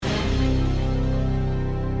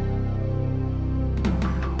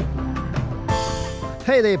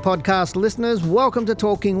Hey there, podcast listeners. Welcome to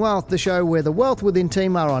Talking Wealth, the show where the Wealth Within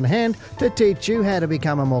team are on hand to teach you how to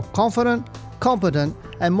become a more confident, competent,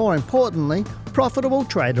 and more importantly, profitable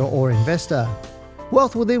trader or investor.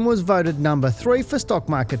 Wealth Within was voted number 3 for stock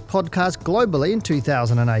market podcasts globally in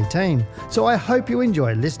 2018, so I hope you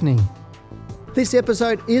enjoy listening. This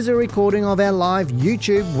episode is a recording of our live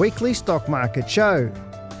YouTube weekly stock market show.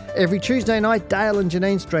 Every Tuesday night, Dale and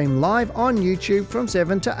Janine stream live on YouTube from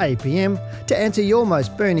 7 to 8 p.m. to answer your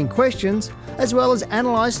most burning questions, as well as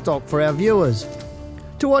analyse stock for our viewers.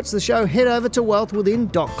 To watch the show, head over to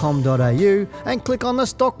wealthwithin.com.au and click on the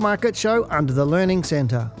Stock Market Show under the Learning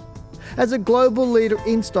Centre. As a global leader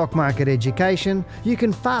in stock market education, you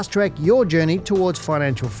can fast-track your journey towards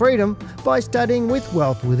financial freedom by studying with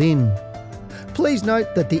Wealth Within. Please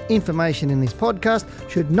note that the information in this podcast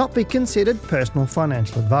should not be considered personal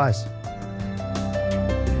financial advice.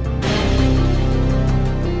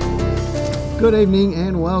 Good evening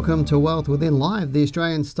and welcome to Wealth Within Live, the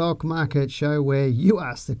Australian stock market show where you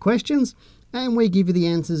ask the questions and we give you the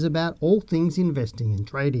answers about all things investing and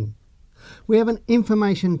trading. We have an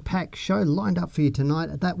information-packed show lined up for you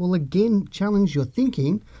tonight that will again challenge your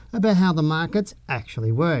thinking about how the markets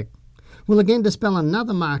actually work. We'll again dispel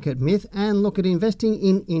another market myth and look at investing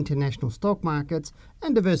in international stock markets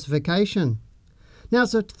and diversification. Now,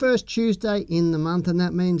 it's the first Tuesday in the month, and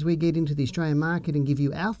that means we get into the Australian market and give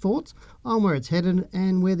you our thoughts on where it's headed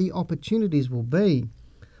and where the opportunities will be.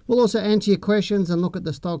 We'll also answer your questions and look at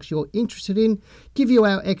the stocks you're interested in, give you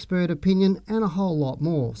our expert opinion, and a whole lot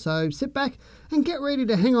more. So sit back and get ready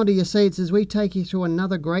to hang on to your seats as we take you through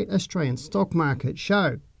another great Australian stock market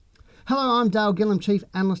show. Hello, I'm Dale Gillam, Chief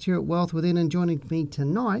Analyst here at Wealth Within, and joining me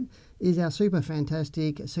tonight is our super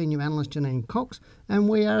fantastic Senior Analyst Janine Cox, and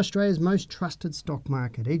we are Australia's most trusted stock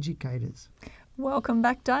market educators. Welcome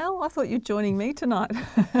back, Dale. I thought you were joining me tonight.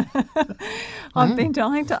 I've been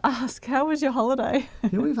dying to ask, how was your holiday?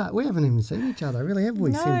 Yeah, we haven't even seen each other, really, have we?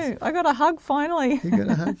 No, I got a hug finally. You got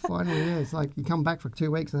a hug finally, yeah. It's like you come back for 2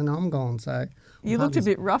 weeks and then I'm gone, so... You looked a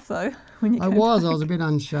bit rough, though, when you came back. I was a bit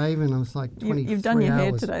unshaven. I was like 23 You've done your hours.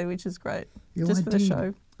 hair today, which is great, Yeah, just for the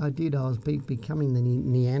show. I did. I was becoming the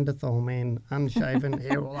Neanderthal man, unshaven,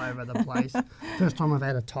 hair all over the place. First time I've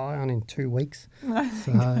had a tie on in 2 weeks,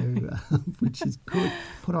 so which is good.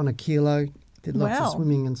 Put on a kilo, did lots of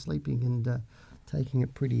swimming and sleeping and taking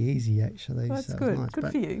it pretty easy, actually. Well, that's so good. Nice.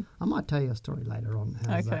 Good for you. I might tell you a story later on.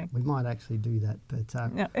 How's Okay. that? We might actually do that. But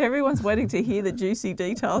Now, everyone's waiting to hear the juicy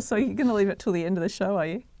details, so you're going to leave it till the end of the show, are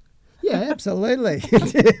you? yeah, absolutely.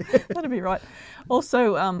 That'd be right.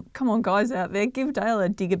 Also, come on, guys out there, give Dale a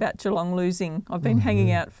dig about Geelong losing. I've been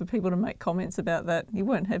hanging out for people to make comments about that. You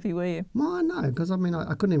weren't happy, were you? Well, no, because I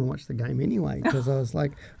couldn't even watch the game anyway because I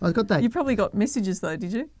got that. You probably got messages though,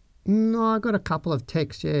 did you? No, I got a couple of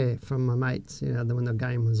texts, from my mates, when the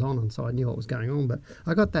game was on, and so I knew what was going on. But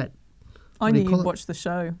I got that. I knew you'd watch the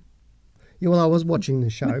show. Yeah, well, I was watching the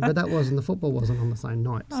show, but the football wasn't on the same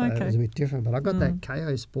night, so Okay. it was a bit different. But I got that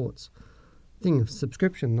KO Sports thing of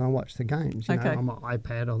subscription, and I watch the games, on my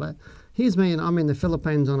iPad or that. Here's me, and I'm in the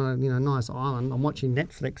Philippines on a nice island. I'm watching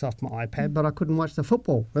Netflix off my iPad, but I couldn't watch the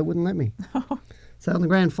football. They wouldn't let me. So on the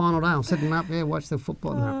grand final day, I'm sitting up there, watch the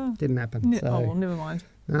football. No, didn't happen. Well, never mind.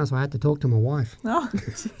 No, so I had to talk to my wife. Oh.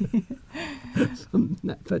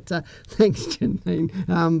 But thanks,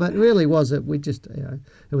 Janine. But really, was it? We just,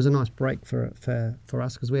 it was a nice break for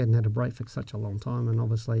us because we hadn't had a break for such a long time, and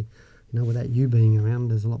obviously, without you being around,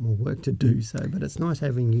 there's a lot more work to do. So, but it's nice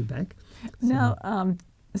having you back. Now,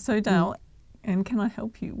 so Dale, and can I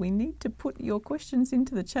help you? We need to put your questions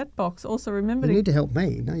into the chat box. Also, remember you need to help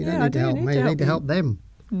me. No, you don't need to help me. You need to help them.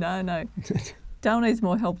 No. Dale needs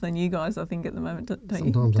more help than you guys, I think, at the moment, don't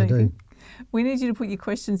you? Sometimes I do. We need you to put your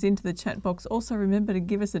questions into the chat box. Also, remember to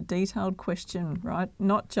give us a detailed question, right?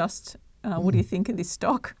 Not just, what do you think of this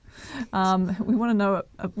stock? We want to know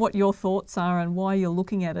what your thoughts are and why you're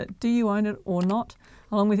looking at it. Do you own it or not?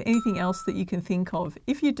 Along with anything else that you can think of.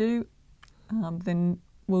 If you do, then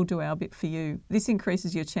we'll do our bit for you. This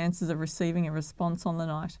increases your chances of receiving a response on the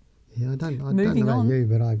night. Yeah, I don't know about you,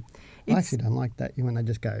 but I actually don't like that when they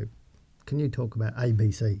just go, can you talk about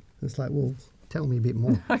ABC? It's like, well, tell me a bit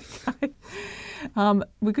more. Okay.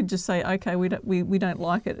 We could just say, okay, we don't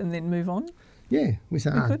like it, and then move on. Yeah, we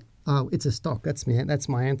say, it's a stock. That's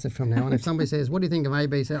my answer from now on. If somebody says, what do you think of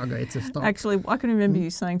ABC? I'll go, it's a stock. Actually, I can remember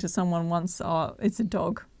you saying to someone once, it's a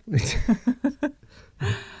dog.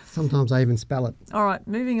 Sometimes I even spell it. All right,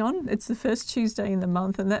 moving on. It's the first Tuesday in the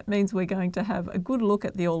month, and that means we're going to have a good look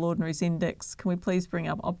at the All Ordinaries Index. Can we please bring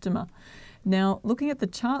up Optima? Now, looking at the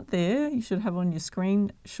chart there, you should have on your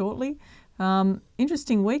screen shortly.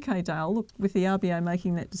 Interesting week, Dale? Look, with the RBA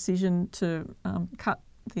making that decision to cut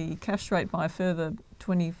the cash rate by a further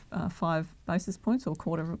 25 basis points or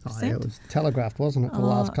quarter of a percent. It was telegraphed, wasn't it, for the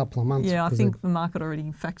last couple of months? Yeah, I think the market already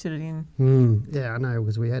factored it in. Yeah, I know,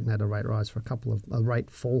 because we hadn't had a rate rise for a rate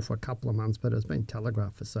fall for a couple of months, but it's been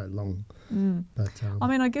telegraphed for so long. But I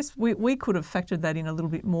mean, I guess we could have factored that in a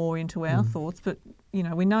little bit more into our thoughts, but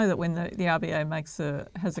we know that when the RBA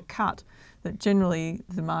has a cut, that generally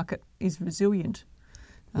the market is resilient.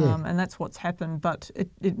 And that's what's happened, but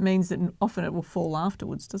it means that often it will fall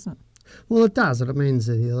afterwards, doesn't it? Well, it does, and it means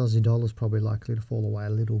that the Aussie dollar is probably likely to fall away a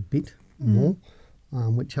little bit more,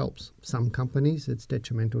 which helps some companies. It's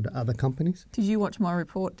detrimental to other companies. Did you watch my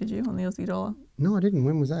report, did you, on the Aussie dollar? No, I didn't.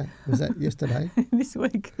 When was that? Was that yesterday? This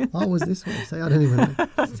week. Oh, it was this week. See, I don't even know.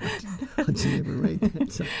 I didn't even read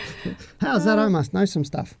that. So, how's that? I must know some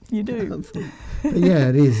stuff. You do. But yeah,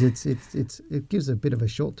 it is. It gives a bit of a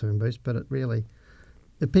short-term boost, but it really...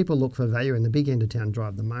 If people look for value, and the big end of town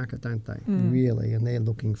drive the market, don't they? Really, and they're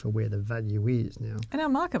looking for where the value is now. And our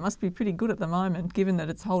market must be pretty good at the moment, given that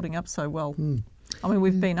it's holding up so well. I mean,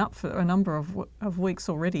 we've been up for a number of weeks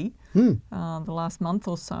already, the last month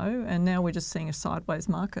or so, and now we're just seeing a sideways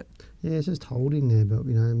market. Yeah, it's just holding there, but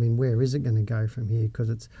I mean, where is it going to go from here?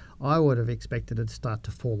 Because I would have expected it to start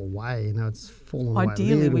to fall away. It's fallen away.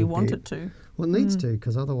 Ideally, we want it to. Well, it needs to,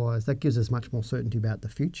 because otherwise that gives us much more certainty about the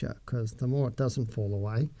future, because the more it doesn't fall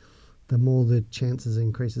away, the more the chances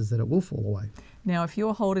increases that it will fall away. Now, if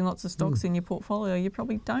you're holding lots of stocks in your portfolio, you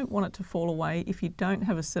probably don't want it to fall away if you don't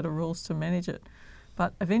have a set of rules to manage it.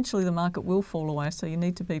 But eventually the market will fall away, so you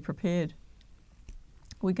need to be prepared.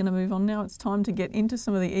 We're going to move on now. It's time to get into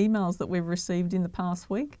some of the emails that we've received in the past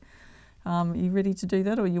week. Are you ready to do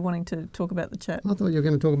that, or are you wanting to talk about the chat? I thought you were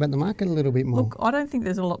going to talk about the market a little bit more. Look, I don't think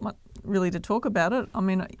there's a lot really to talk about it. I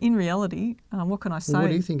mean, in reality, what can I say? Well, what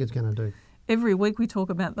do you think it's going to do? Every week we talk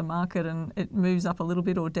about the market and it moves up a little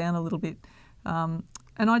bit or down a little bit.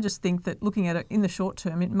 And I just think that looking at it in the short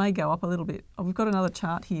term, it may go up a little bit. We've got another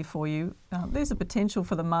chart here for you. There's a potential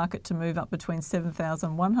for the market to move up between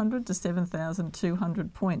 7,100 to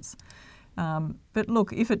 7,200 points. But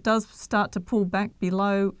look, if it does start to pull back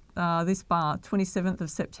below this bar, 27th of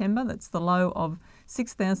September, that's the low of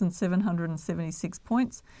 6,776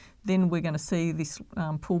 points, then we're going to see this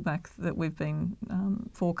pullback that we've been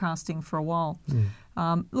forecasting for a while.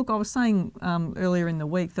 Look, I was saying earlier in the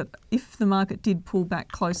week that if the market did pull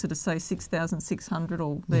back closer to, say, 6,600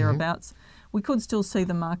 or thereabouts, we could still see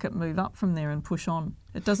the market move up from there and push on.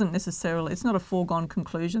 It doesn't necessarily, it's not a foregone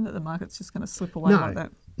conclusion that the market's just going to slip away like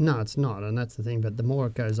that. No, it's not, and that's the thing. But the more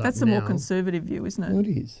it goes up, that's a more conservative view, isn't it? Well, it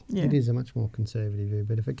is. Yeah. It is a much more conservative view.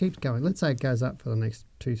 But if it keeps going, let's say it goes up for the next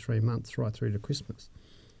 2-3 months, right through to Christmas,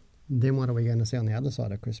 then what are we going to see on the other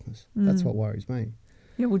side of Christmas? That's what worries me.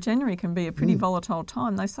 Yeah, well, January can be a pretty volatile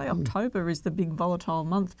time. They say October is the big volatile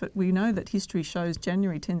month, but we know that history shows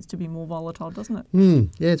January tends to be more volatile, doesn't it?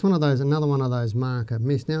 Yeah, it's another one of those market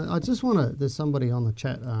myths. Now, I just want to, there's somebody on the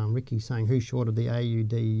chat, Ricky, saying who shorted the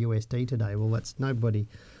AUD USD today? Well, that's nobody.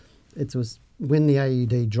 It was when the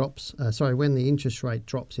AUD drops, when the interest rate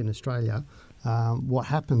drops in Australia, what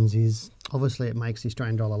happens is obviously it makes the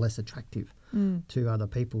Australian dollar less attractive to other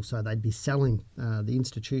people. So they'd be selling, the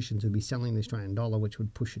institutions would be selling the Australian dollar, which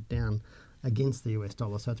would push it down against the US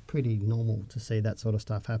dollar. So it's pretty normal to see that sort of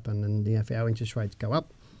stuff happen. And if our interest rates go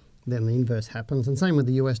up, then the inverse happens. And same with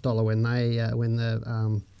the US dollar when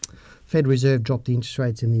the Fed Reserve dropped the interest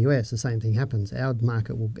rates in the US, the same thing happens. Our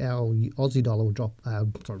Aussie dollar will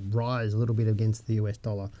rise a little bit against the US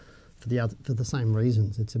dollar for the same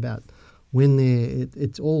reasons. It's about when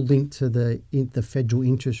it's all linked to the federal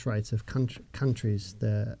interest rates of countries.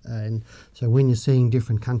 And so when you're seeing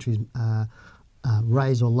different countries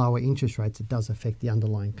raise or lower interest rates, it does affect the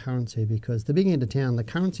underlying currency, because the big end of town, the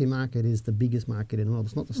currency market is the biggest market in the world.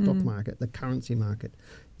 It's not the stock market. The currency market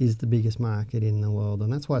is the biggest market in the world.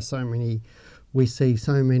 And that's why we see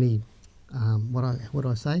so many,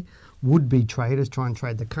 would-be traders try and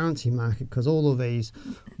trade the currency market, because all of these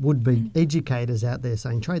would-be educators out there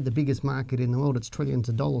saying trade the biggest market in the world, it's trillions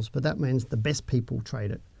of dollars, but that means the best people trade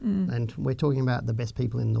it. And we're talking about the best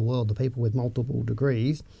people in the world, the people with multiple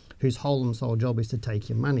degrees whose whole and sole job is to take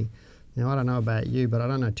your money. Now, I don't know about you, but I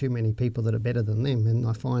don't know too many people that are better than them, and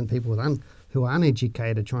I find people who are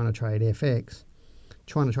uneducated trying to trade FX,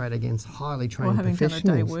 trying to trade against highly trained professionals. Or having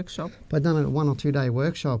done a day workshop. But done a 1 or 2 day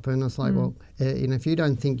workshop, and it's like, well, if you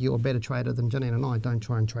don't think you're a better trader than Janine and I, don't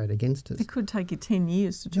try and trade against us. It could take you 10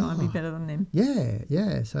 years to try and be better than them.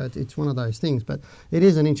 Yeah. So it's one of those things. But it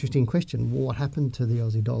is an interesting question. What happened to the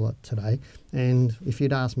Aussie dollar today? And if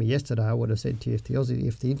you'd asked me yesterday, I would have said to you, if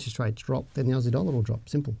the interest rates drop, then the Aussie dollar will drop.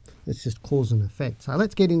 Simple. It's just cause and effect. So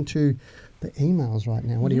let's get into the emails right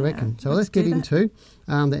now. What do you reckon? So let's get into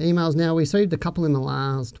the emails now. We received a couple in the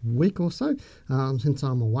last week or so since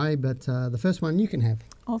I'm away, but the first one you can have.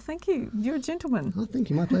 Oh, thank you. You're a gentleman. Oh, thank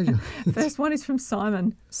you. My pleasure. First one is from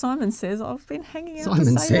Simon. Simon says, I've been hanging out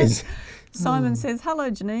Simon to say says. that. Simon says,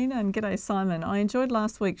 hello, Janine, and g'day, Simon. I enjoyed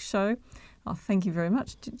last week's show. Oh, thank you very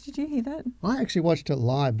much. Did you hear that? I actually watched it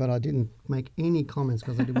live, but I didn't make any comments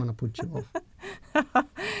because I didn't want to put you off.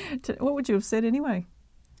 What would you have said anyway?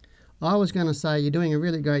 I was going to say, you're doing a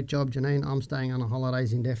really great job, Janine. I'm staying on the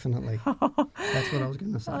holidays indefinitely. That's what I was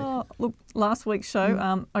going to say. Oh, look, last week's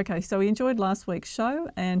show. Okay, so he enjoyed last week's show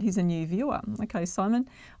and he's a new viewer. Okay, Simon,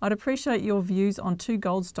 I'd appreciate your views on two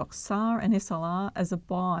gold stocks, SAR and SLR, as a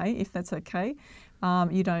buy, if that's okay.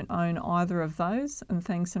 You don't own either of those, and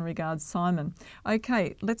thanks and regards, Simon.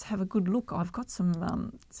 Okay, let's have a good look. I've got some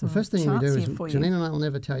the first thing we do is Janine and I will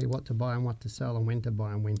never tell you what to buy and what to sell and when to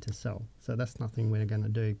buy and when to sell. So that's nothing we're going to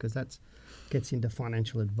do because that gets into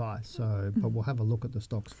financial advice. So, but we'll have a look at the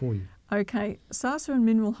stocks for you. Okay, Sasa and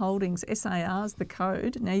Mineral Holdings, SAR is the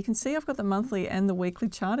code. Now you can see I've got the monthly and the weekly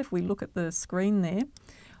chart. If we look at the screen there,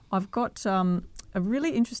 I've got a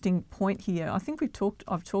really interesting point here. I think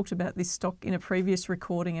I've talked about this stock in a previous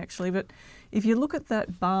recording actually, but if you look at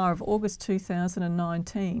that bar of August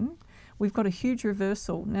 2019, we've got a huge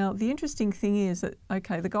reversal. Now the interesting thing is that,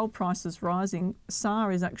 okay, the gold price is rising,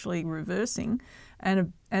 SAR is actually reversing,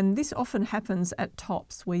 and this often happens at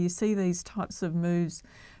tops where you see these types of moves.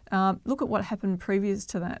 Look at what happened previous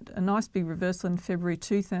to that. A nice big reversal in February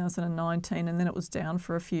 2019, and then it was down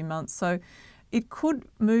for a few months. So it could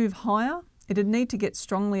move higher. It'd need to get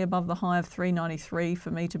strongly above the high of 393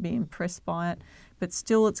 for me to be impressed by it, but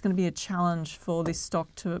still it's going to be a challenge for this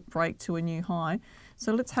stock to break to a new high.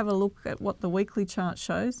 So let's have a look at what the weekly chart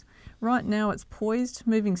shows. Right now it's poised,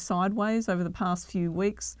 moving sideways over the past few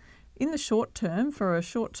weeks. In the short term, for a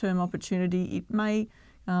short-term opportunity, it may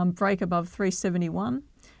break above 371.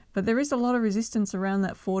 But there is a lot of resistance around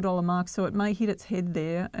that $4 mark, so it may hit its head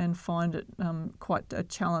there and find it quite a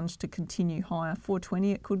challenge to continue higher.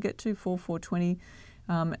 420 it could get to, 420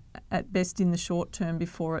 at best in the short term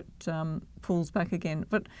before it pulls back again.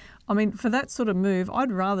 But, I mean, for that sort of move,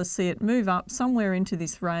 I'd rather see it move up somewhere into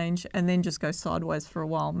this range and then just go sideways for a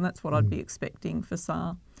while, and that's what I'd be expecting for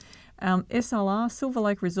SAR. SLR, Silver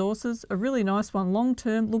Lake Resources, a really nice one. Long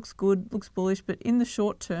term, looks good, looks bullish, but in the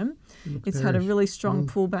short term, it's had a really strong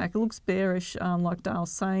pullback. It looks bearish, like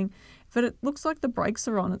Dale's saying, but it looks like the brakes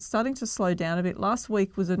are on. It's starting to slow down a bit. Last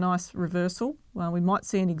week was a nice reversal. Well, we might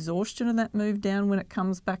see an exhaustion of that move down when it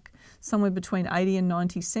comes back somewhere between 80 and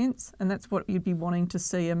 90 cents, and that's what you'd be wanting to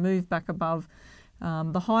see, a move back above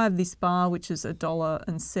the high of this bar, which is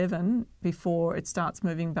 $1.07, before it starts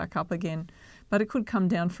moving back up again. But it could come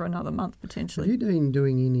down for another month potentially. Have you been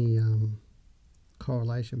doing any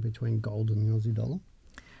correlation between gold and the Aussie dollar?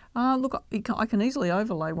 Look, I can easily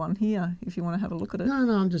overlay one here if you want to have a look at it. No,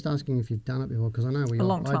 I'm just asking if you've done it before, because I know I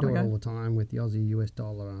do it all the time with the Aussie US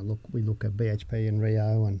dollar. We look at BHP and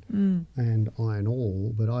Rio and iron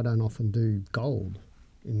ore, but I don't often do gold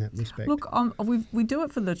in that respect. Look, we do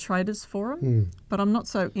it for the traders forum, but I'm not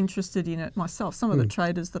so interested in it myself. Some of the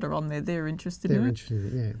traders that are on there, they're interested in it.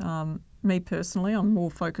 Yeah. Me personally, I'm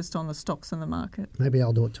more focused on the stocks and the market. Maybe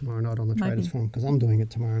I'll do it tomorrow night on the traders forum, because I'm doing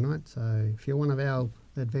it tomorrow night. So if you're one of our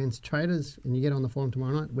advanced traders and you get on the forum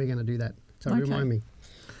tomorrow night, we're going to do that. So remind me.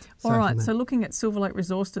 All right, so looking at Silver Lake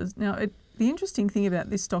Resources. Now, the interesting thing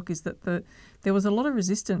about this stock is that there was a lot of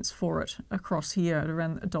resistance for it across here at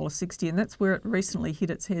around $1.60, and that's where it recently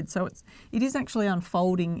hit its head. So it is actually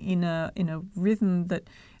unfolding in a rhythm that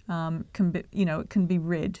it can be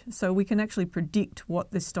read. So we can actually predict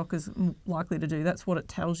what this stock is likely to do. That's what it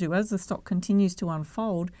tells you. As the stock continues to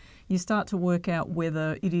unfold, you start to work out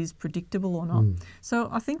whether it is predictable or not. So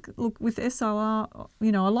I think, look, with SLR,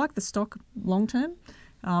 I like the stock long term.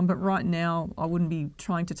 But right now, I wouldn't be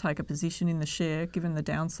trying to take a position in the share given the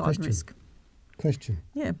downside risk. Question.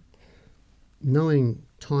 Yeah.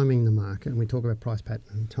 Timing the market, and we talk about price pattern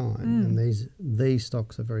and time, and these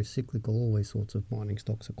stocks are very cyclical. All these sorts of mining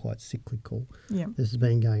stocks are quite cyclical. Yeah. This has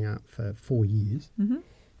been going up for 4 years.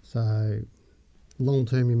 So long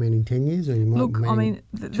term, you mean in 10 years, or you might look? I mean,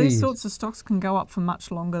 these sorts of stocks can go up for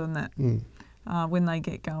much longer than that when they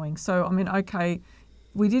get going. So I mean, okay.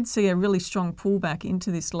 We did see a really strong pullback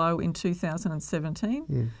into this low in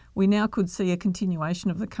 2017. We now could see a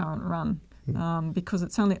continuation of the current run because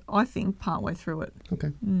it's only, I think, partway through it.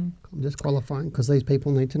 Okay. I'm just qualifying because these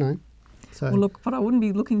people need to know. So, well, look, but I wouldn't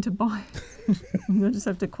be looking to buy. You just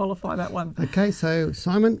have to qualify that one. okay, so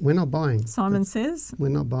Simon, we're not buying. Simon says? We're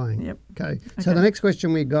not buying. Yep. Okay. So the next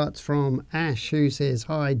question we got's from Ash, who says,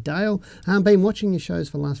 "Hi Dale, been watching your shows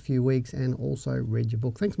for the last few weeks and also read your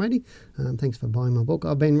book." Thanks, matey. Thanks for buying my book.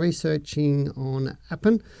 I've been researching on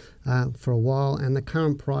Appen for a while, and the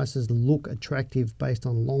current prices look attractive based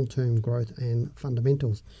on long-term growth and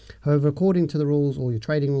fundamentals. However, according to the rules or your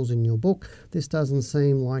trading rules in your book, this doesn't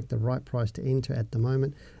seem like the right price to enter at the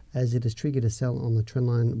moment, as it is triggered to sell on the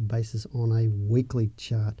trendline basis on a weekly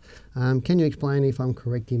chart. Can you explain if I'm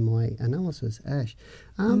correct in my analysis, Ash?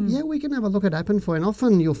 Yeah, we can have a look at Appen for you. And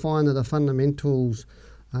often you'll find that the fundamentals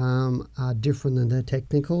are different than the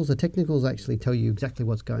technicals. The technicals actually tell you exactly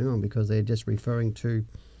what's going on because they're just referring to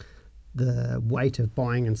the weight of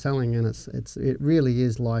buying and selling, and it really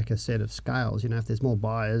is like a set of scales. You know, if there's more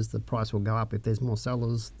buyers, the price will go up. If there's more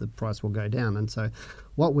sellers, the price will go down. And so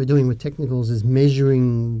what we're doing with technicals is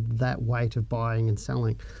measuring that weight of buying and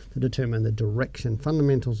selling to determine the direction.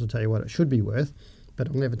 Fundamentals will tell you what it should be worth, but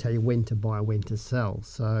it'll never tell you when to buy, when to sell.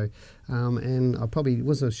 So, and I probably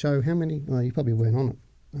was a show. How many? Well, you probably weren't on it.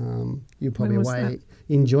 You're probably away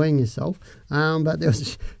enjoying yourself. But there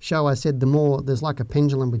was a show I said there's like a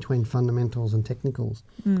pendulum between fundamentals and technicals.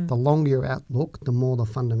 The longer your outlook, the more the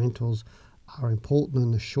fundamentals are important,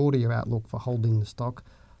 and the shorter your outlook for holding the stock,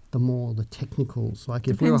 the more the technicals. Like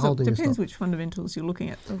if we were holding a stock, depends which fundamentals you're looking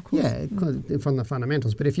at, of course. Yeah, from the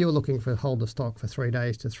fundamentals. But if you were looking for hold the stock for 3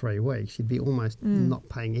 days to 3 weeks, you'd be almost not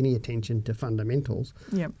paying any attention to fundamentals.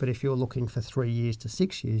 Yep. But if you're looking for 3 years to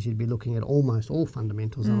 6 years, you'd be looking at almost all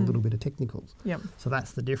fundamentals and a little bit of technicals. Yep. So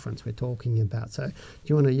that's the difference we're talking about. So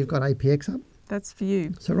you've got APX up? That's for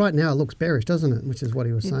you. So right now it looks bearish, doesn't it? Which is what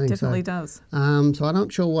he was saying. It definitely does. So I'm not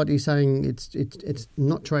sure what he's saying. It's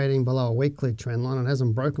not trading below a weekly trend line. It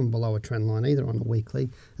hasn't broken below a trend line either on the weekly.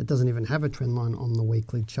 It doesn't even have a trend line on the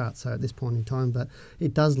weekly chart. So at this point in time, but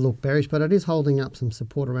it does look bearish. But it is holding up some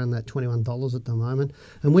support around that $21 at the moment.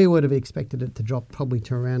 And we would have expected it to drop probably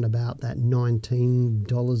to around about that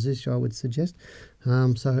 $19-ish, I would suggest.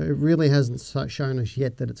 So it really hasn't shown us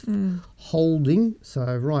yet that it's holding.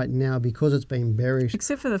 So right now, because it's been bearish,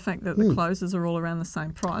 except for the fact that the closes are all around the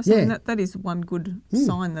same price, yeah. I mean, that is one good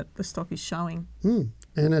sign that the stock is showing.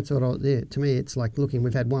 And that's what to me, it's like looking,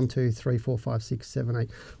 we've had 1, 2, 3, 4, 5, 6, 7,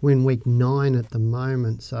 8. We're in week 9 at the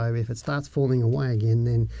moment. So if it starts falling away again,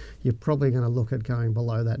 then you're probably going to look at going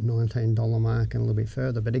below that $19 mark and a little bit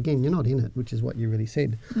further. But again, you're not in it, which is what you really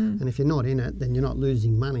said. And if you're not in it, then you're not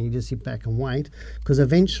losing money. You just sit back and wait, because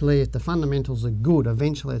eventually, if the fundamentals are good,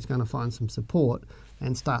 eventually it's going to find some support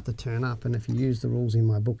and start to turn up. And if you use the rules in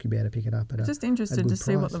my book, you'll be able to pick it up at just interested to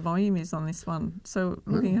see what the volume is on this one. So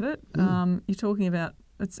looking at it, you're talking about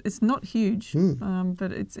it's not huge,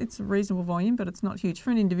 but it's a reasonable volume, but it's not huge. For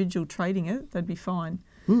an individual trading it, they'd be fine.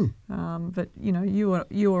 But you know,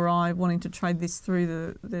 you or I wanting to trade this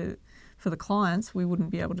through for the clients, we wouldn't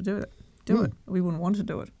be able to do it. We wouldn't want to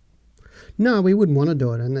do it. No, we wouldn't want to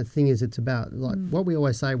do it. And the thing is, it's about like what we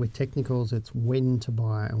always say with technicals, it's when to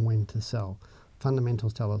buy and when to sell.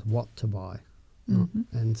 Fundamentals tell us what to buy.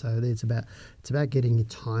 And so it's about getting your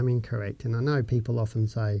timing correct. And I know people often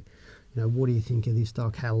say, you know, what do you think of this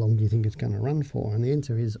stock? How long do you think it's going to run for? And the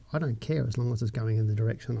answer is, I don't care as long as it's going in the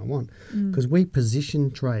direction I want. Because we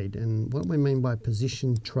position trade. And what we mean by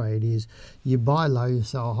position trade is you buy low, you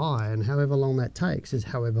sell high. And however long that takes is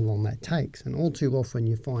however long that takes. And all too often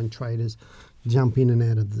you find traders jump in and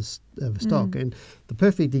out of a stock. And the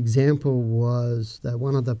perfect example was that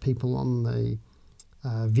one of the people on the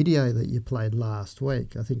video that you played last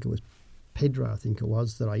week, I think it was Pedro,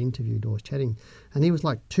 that I interviewed or was chatting, and he was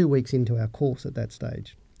like 2 weeks into our course at that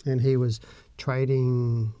stage, and he was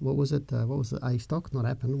trading, what was it? What was the A stock? Not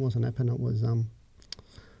Appen. It wasn't Appen. It was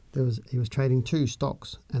he was trading 2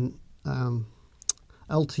 stocks, and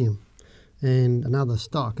Altium and another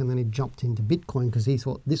stock, and then he jumped into Bitcoin because he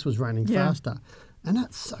thought this was running faster. And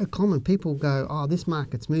that's so common. People go, oh, this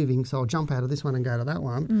market's moving, so I'll jump out of this one and go to that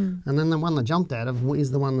one. And then the one that jumped out of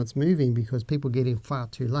is the one that's moving because people get in far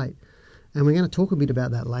too late. And we're going to talk a bit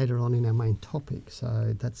about that later on in our main topic.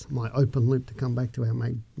 So that's my open loop to come back to our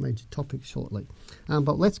major topic shortly.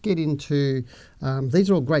 But let's get into, these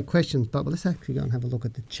are all great questions, but let's actually go and have a look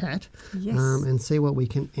at the chat and see what we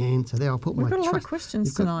can answer there. I'll put We've my got a lot of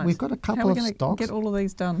questions tonight. We've got a couple of stocks. How are we going to get all of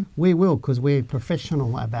these done? We will, because we're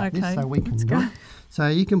professional about this, so we can do it. So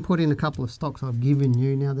you can put in a couple of stocks I've given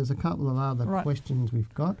you. Now, there's a couple of other questions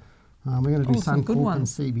we've got. We're going to do Suncorp and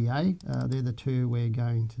CBA. They're the 2 we're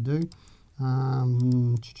going to do.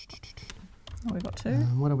 We've got 2.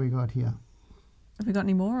 What have we got here? Have we got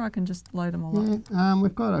any more? I can just load them all up.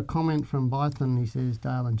 We've got a comment from Bython. He says,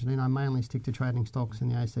 Dale and Janine, I mainly stick to trading stocks in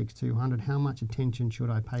the ASX 200. How much attention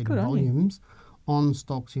should I pay to volumes on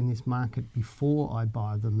stocks in this market before I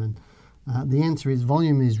buy them? And the answer is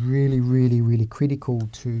volume is really, really, really critical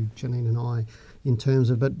to Janine and I in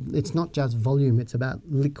terms of, but it's not just volume. It's about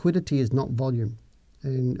liquidity is not volume.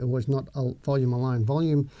 And it was not volume alone.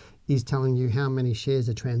 Volume is telling you how many shares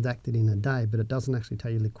are transacted in a day, but it doesn't actually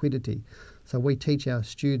tell you liquidity. So we teach our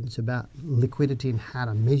students about liquidity and how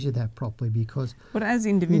to measure that properly because... But as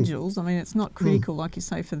individuals, I mean, it's not critical, like you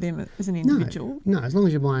say, for them as an individual. No, as long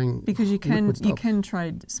as you're buying because you can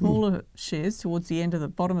trade smaller shares towards the end of the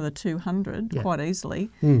bottom of the 200 quite easily,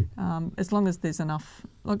 as long as there's enough...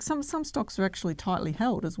 Like some stocks are actually tightly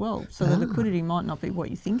held as well, so the liquidity might not be what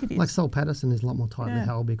you think it is. Like Sol Patterson is a lot more tightly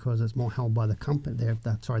held because it's more held by the company.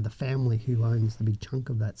 The family who owns the big chunk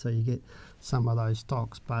of that. So you get some of those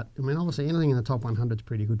stocks. But I mean, obviously, anything in the top 100 is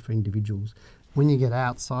pretty good for individuals. When you get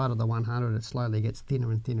outside of the 100, it slowly gets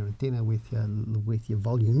thinner and thinner and thinner with your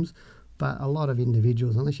volumes. But a lot of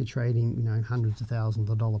individuals, unless you're trading, hundreds of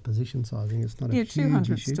thousands of dollar position sizing, it's not a huge issue.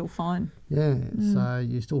 200 is still fine. Yeah, so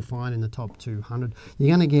you're still fine in the top 200. You're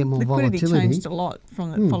going to get more liquidity volatility. Changed a lot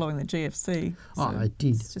from following the GFC. So it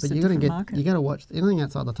did. But you got to watch anything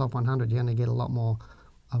outside the top 100. You're going to get a lot more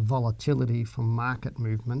volatility from market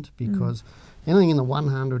movement because anything in the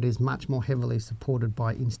 100 is much more heavily supported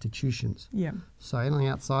by institutions. Yeah. So anything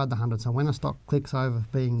outside the 100. So when a stock clicks over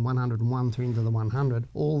being 101 through into the 100,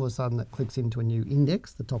 all of a sudden it clicks into a new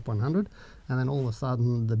index, the top 100, and then all of a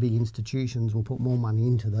sudden the big institutions will put more money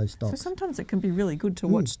into those stocks. So sometimes it can be really good to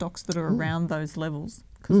watch stocks that are around those levels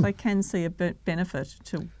because they can see a benefit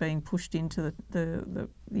to being pushed into the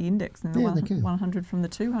index in the 100 from the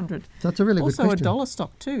 200. So that's a really good question. Also a dollar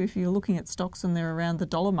stock too, if you're looking at stocks and they're around the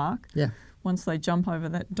dollar mark. Yeah. Once they jump over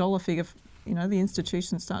that dollar figure, the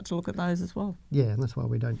institutions start to look at those as well. Yeah, and that's why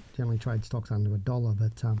we don't generally trade stocks under $1.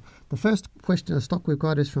 But the first question of stock we've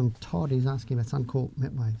got is from Todd. He's asking about Suncorp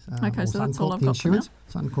Metways. Okay, so that's all I've got for now.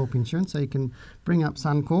 Suncorp Insurance. So you can bring up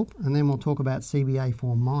Suncorp, and then we'll talk about CBA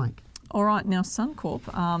for Mike. All right, now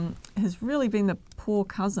Suncorp has really been the poor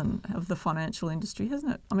cousin of the financial industry,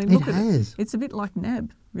 hasn't it? I mean, look at it. It's a bit like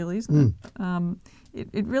NAB, really, isn't it?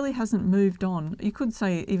 It really hasn't moved on. You could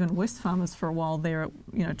say even Wesfarmers for a while there,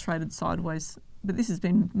 traded sideways, but this has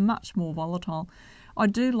been much more volatile. I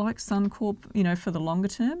do like Suncorp, for the longer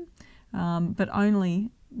term, but only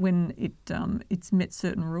when it's met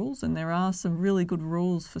certain rules, and there are some really good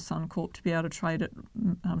rules for Suncorp to be able to trade it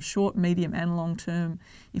short, medium and long term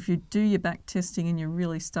if you do your back testing and you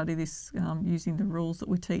really study this using the rules that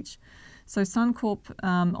we teach. So Suncorp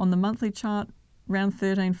on the monthly chart, around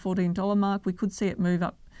 $13, $14 mark, we could see it move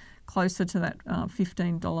up closer to that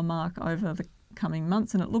 $15 mark over the coming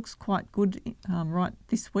months, and it looks quite good right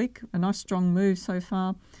this week. A nice strong move so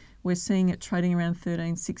far. We're seeing it trading around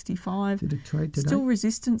 $13.65. Did it trade today? Still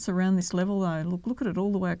resistance around this level though. Look at it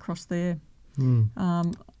all the way across there.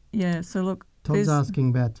 So look. Todd's asking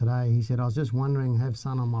about today. He said, I was just wondering, have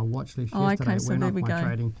Sun on my watch list yesterday. So went there off we my go.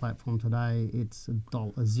 trading platform today. It's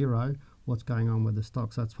a zero. What's going on with the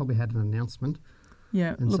stock? So it's probably had an announcement.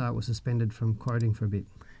 Yeah. And so it was suspended from quoting for a bit.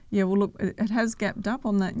 Yeah, well, look, it has gapped up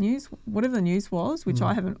on that news, whatever the news was, which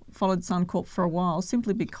I haven't followed Suncorp for a while,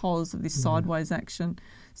 simply because of this sideways action.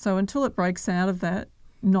 So until it breaks out of that,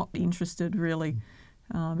 not interested really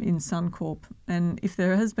in Suncorp. And if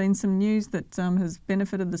there has been some news that has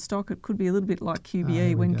benefited the stock, it could be a little bit like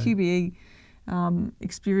QBE. When QBE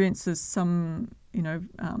experiences some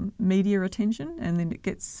media attention and then it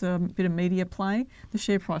gets a bit of media play, the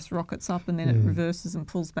share price rockets up and then it reverses and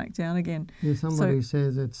pulls back down again. Yeah, somebody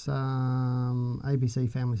says it's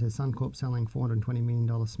ABC Family says Suncorp selling $420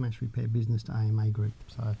 million smash repair business to AMA Group.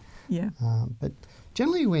 So but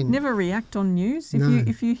generally when... Never react on news.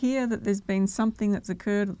 If you hear that there's been something that's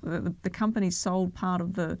occurred, the company sold part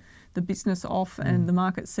of the business off and the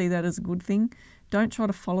market see that as a good thing, don't try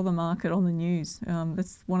to follow the market on the news.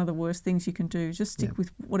 That's one of the worst things you can do. Just stick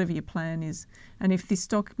with whatever your plan is. And if this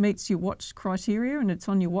stock meets your watch criteria and it's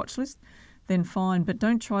on your watch list, then fine. But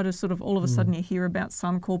don't try to sort of all of a sudden you hear about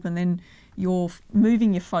Suncorp and then you're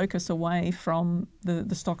moving your focus away from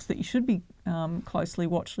the stocks that you should be closely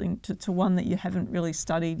watching to one that you haven't really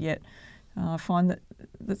studied yet. I find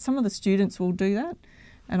that some of the students will do that.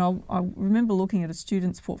 And I remember looking at a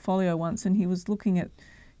student's portfolio once and he was looking at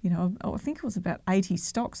I think it was about 80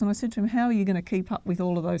 stocks. And I said to him, how are you going to keep up with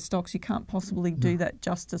all of those stocks? You can't possibly do that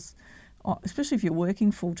justice, especially if you're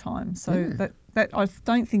working full time. So that I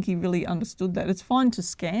don't think he really understood that. It's fine to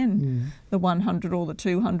scan the 100 or the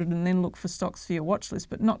 200 and then look for stocks for your watch list,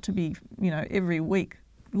 but not to be, every week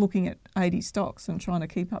looking at 80 stocks and trying to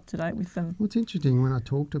keep up to date with them. Well, it's interesting when I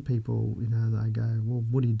talk to people, they go, well,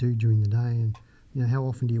 what do you do during the day? And, how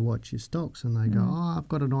often do you watch your stocks? And they go, I've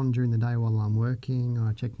got it on during the day while I'm working.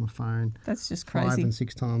 I check my phone. That's just crazy. 5 and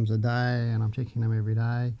 6 times a day, and I'm checking them every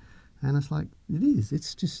day. And it's like, it is.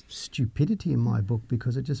 It's just stupidity in my book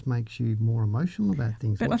because it just makes you more emotional about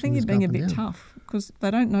things. But I think you're being a bit tough because they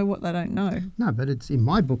don't know what they don't know. No, but it's in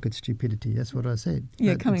my book, it's stupidity. That's what I said.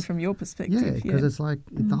 Yeah, coming from your perspective. Yeah, because it's like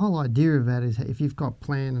the whole idea of that is if you've got a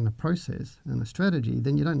plan and a process and a strategy,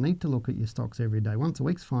 then you don't need to look at your stocks every day. Once a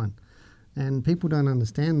week's fine. And people don't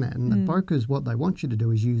understand that. And the brokers, what they want you to do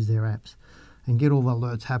is use their apps and get all the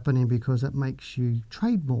alerts happening because it makes you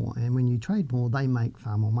trade more. And when you trade more, they make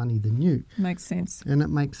far more money than you. Makes sense. And it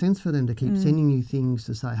makes sense for them to keep sending you things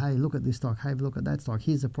to say, hey, look at this stock, hey, look at that stock,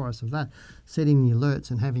 here's the price of that. Setting the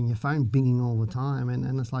alerts and having your phone binging all the time.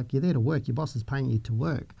 And it's like you're there to work. Your boss is paying you to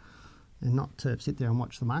work and not to sit there and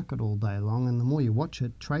watch the market all day long. And the more you watch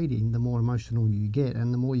it trading, the more emotional you get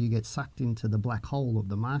and the more you get sucked into the black hole of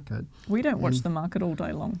the market. We don't watch the market all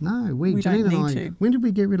day long. No, we don't need to. When did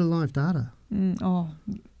we get rid of live data? 10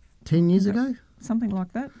 years ago? Something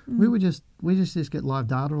like that. We just get live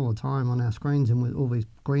data all the time on our screens and with all these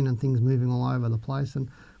green and things moving all over the place,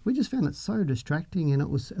 and we just found it so distracting and it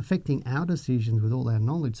was affecting our decisions with all our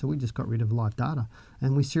knowledge, so we just got rid of live data,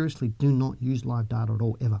 and we seriously do not use live data at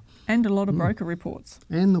all, ever. And a lot of broker reports.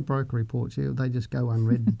 And the broker reports, yeah, they just go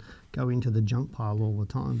unread and go into the junk pile all the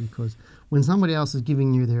time, because when somebody else is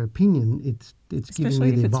giving you their opinion, it's giving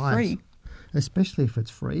you their bias. Free. Especially if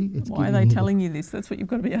it's free. Why are they telling you this? That's what you've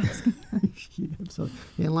got to be asking. Yeah, absolutely.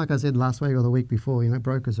 Yeah, and like I said last week or the week before,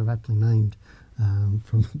 brokers are aptly named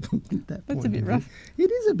from that point. That's a bit rough.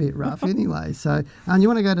 It is a bit rough anyway. So you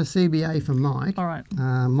want to go to CBA for Mike. All right.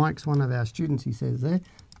 Mike's one of our students, he says there.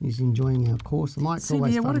 He's enjoying our course. Mike's CBA,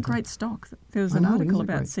 always fun. what a great stock. There was an article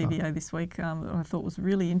about CBA this week that I thought was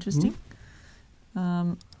really interesting.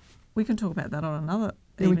 We can talk about that on another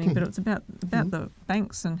evening, but it's about the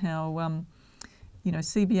banks and how...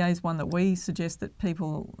 CBA is one that we suggest that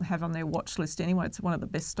people have on their watch list anyway. It's one of the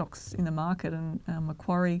best stocks in the market, and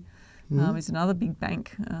Macquarie is another big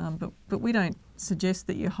bank. But we don't suggest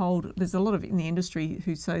that you hold. There's a lot of in the industry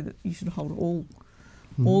who say that you should hold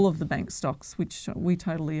all of the bank stocks, which we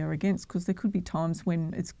totally are against, because there could be times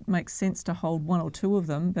when it makes sense to hold one or two of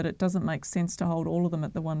them, but it doesn't make sense to hold all of them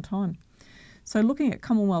at the one time. So looking at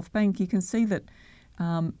Commonwealth Bank, you can see that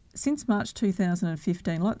since March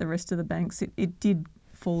 2015, like the rest of the banks, it did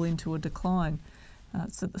fall into a decline.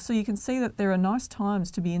 So you can see that there are nice times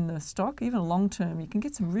to be in the stock, even long term. You can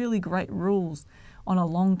get some really great rules on a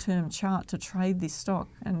long-term chart to trade this stock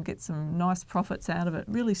and get some nice profits out of it.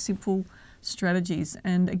 Really simple strategies.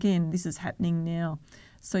 And again, this is happening now.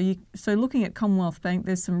 So looking at Commonwealth Bank,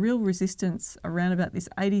 there's some real resistance around about this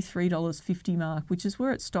 $83.50 mark, which is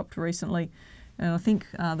where it stopped recently. And I think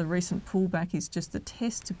the recent pullback is just a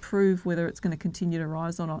test to prove whether it's going to continue to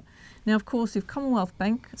rise or not. Now, of course, if Commonwealth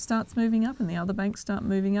Bank starts moving up and the other banks start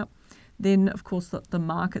moving up, then, of course, the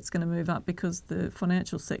market's going to move up, because the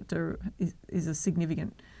financial sector is a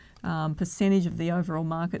significant percentage of the overall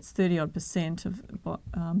market. It's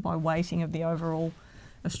 30-odd% by weighting of the overall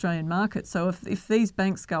Australian market. So if these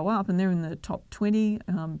banks go up and they're in the top 20,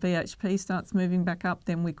 BHP starts moving back up,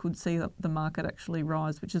 then we could see the market actually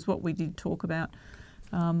rise, which is what we did talk about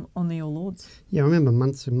on the All Ords. Yeah, I remember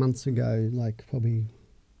months and months ago, like probably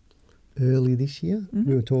early this year,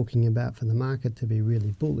 we were talking about, for the market to be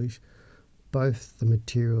really bullish, both the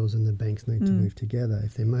materials and the banks need to move together.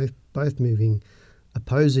 If they're both moving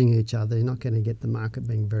opposing each other, you're not going to get the market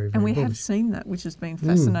being very, very bullish. And we have seen that, which has been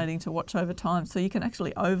fascinating to watch over time. So you can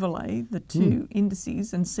actually overlay the two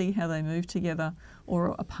indices and see how they move together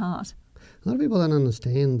or apart. A lot of people don't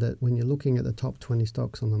understand that when you're looking at the top 20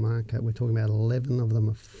 stocks on the market, we're talking about 11 of them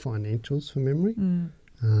are financials, from memory.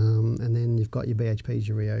 And then you've got your BHPs,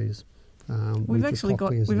 your Rios. We've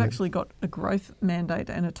actually got a growth mandate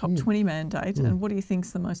and a top 20 mandate. And what do you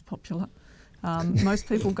think's the most popular? Most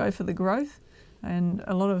people go for the growth. And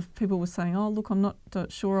a lot of people were saying, oh, look, I'm not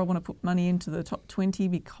sure I want to put money into the top 20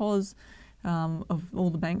 because of all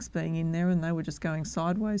the banks being in there, and they were just going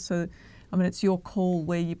sideways. So, I mean, it's your call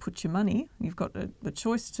where you put your money. You've got the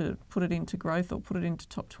choice to put it into growth or put it into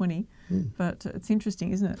top 20. But it's interesting,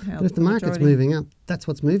 isn't it? But if the market's moving up, that's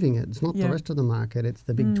what's moving it. It's not the rest of the market. It's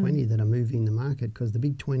the big 20 that are moving the market, because the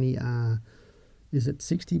big 20 are, is it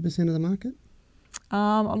 60% of the market?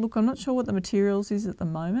 Look, I'm not sure what the materials is at the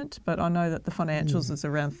moment, but I know that the financials is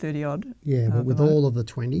around 30-odd. Yeah, but with all of the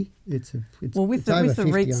 20, it's well, with over the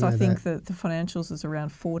 50, REITs, I think that the financials is around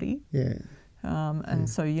 40. Yeah. And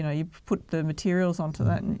so, you put the materials onto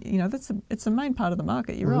that, and, it's a main part of the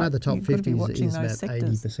market. You're right. I know the top You've got to 50 be watching is those about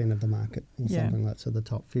sectors. 80% of the market or something like that, so the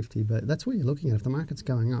top 50. But that's what you're looking at. If the market's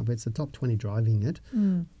going up, it's the top 20 driving it,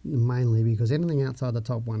 mainly because anything outside the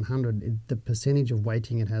top 100, the percentage of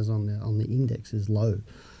weighting it has on the index is low.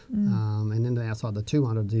 And then outside the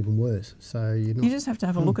 200 is even worse. So you just have to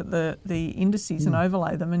have a look at the indices and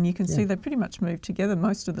overlay them, and you can see they pretty much move together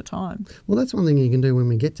most of the time. Well, that's one thing you can do when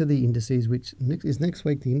we get to the indices, which is next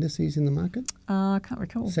week the indices in the market? I can't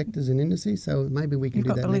recall. Sectors and indices, so maybe we can do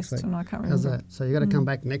that next week. You've got the list and I can't remember. How's that? So you've got to come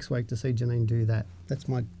back next week to see Janine do that. That's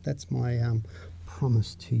my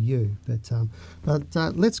promise to you. But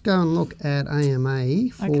let's go and look at AMA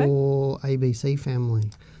for ABC family.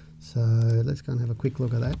 So let's go and have a quick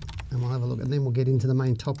look at that, and we'll have a look, and then we'll get into the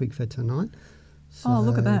main topic for tonight. So,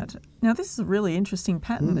 look at that. Now, this is a really interesting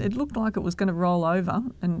pattern. It looked like it was going to roll over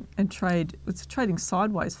and trade. It's trading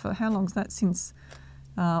sideways for how long is that? Since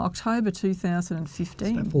October 2015.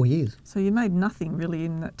 It's about 4 years. So you made nothing really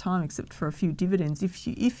in that time except for a few dividends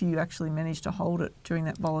if you actually managed to hold it during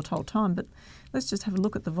that volatile time. But let's just have a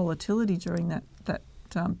look at the volatility during that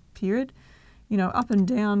period. Up and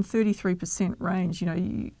down 33% range,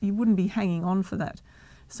 you wouldn't be hanging on for that.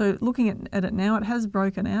 So looking at it now, it has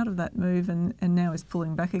broken out of that move and now is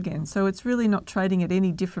pulling back again. So it's really not trading at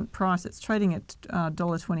any different price. It's trading at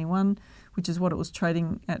 $1.21, which is what it was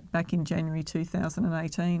trading at back in January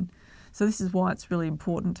 2018. So this is why it's really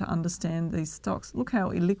important to understand these stocks. Look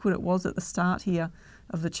how illiquid it was at the start here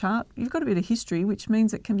of the chart. You've got a bit of history, which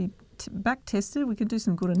means it can be back tested. We can do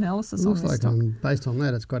some good analysis on this stock. Looks like based on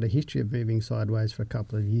that, it's got a history of moving sideways for a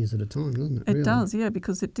couple of years at a time, doesn't it? It does, yeah,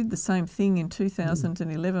 because it did the same thing in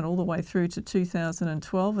 2011 all the way through to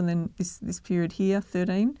 2012, and then this period here,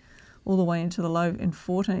 13, all the way into the low in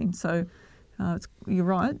 14. So you're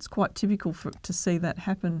right, it's quite typical to see that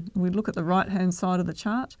happen. We look at the right-hand side of the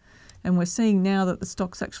chart, and we're seeing now that the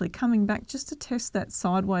stock's actually coming back just to test that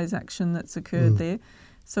sideways action that's occurred there.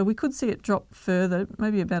 So we could see it drop further,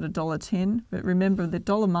 maybe about $1.10. But remember, the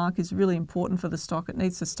dollar mark is really important for the stock. It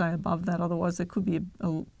needs to stay above that, otherwise there could be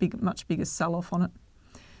a much bigger sell-off on it.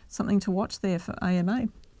 Something to watch there for AMA.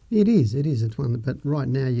 It is. It's one, but right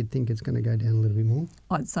now you'd think it's going to go down a little bit more.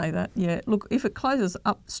 I'd say that, yeah. Look, if it closes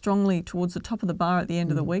up strongly towards the top of the bar at the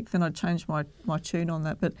end of the week, then I'd change my tune on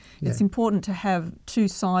that. But it's important to have two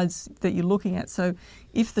sides that you're looking at. So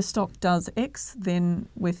if the stock does X, then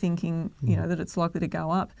we're thinking, that it's likely to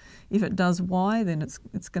go up. If it does Y, then it's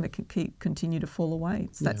going to continue to fall away.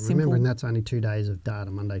 It's that simple. Remembering that's only 2 days of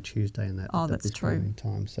data, Monday, Tuesday, and that. Oh, that's true.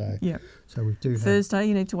 Time. So we do Thursday.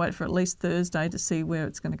 You need to wait for at least Thursday to see where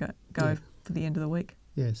it's going to go for the end of the week.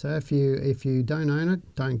 Yeah. So if you don't own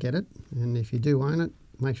it, don't get it, and if you do own it,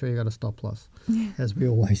 make sure you got a stop loss, as we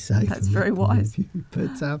always say. That's very wise.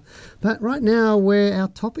 But right now we're our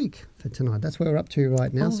topic for tonight. That's where we're up to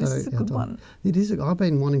right now. This is a good one. It is. I've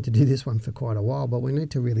been wanting to do this one for quite a while, but we need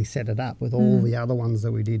to really set it up with all the other ones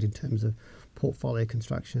that we did in terms of portfolio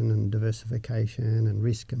construction and diversification and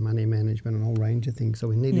risk and money management and a whole range of things. So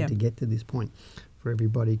we needed to get to this point for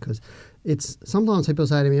everybody, because it's sometimes people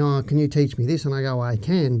say to me, "Oh, can you teach me this?" And I go, "I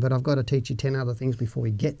can, but I've got to teach you 10 other things before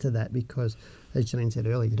we get to that, because as Janine said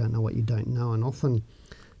earlier, you don't know what you don't know, and often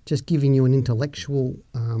just giving you an intellectual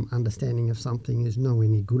understanding of something is nowhere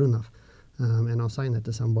near good enough." And I was saying that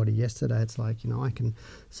to somebody yesterday. It's like, I can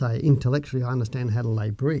say intellectually I understand how to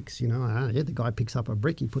lay bricks. The guy picks up a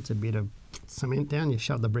brick, he puts a bit of cement down, you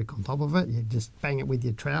shove the brick on top of it, you just bang it with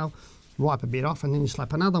your trowel, wipe a bit off, and then you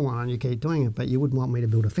slap another one and you keep doing it. But you wouldn't want me to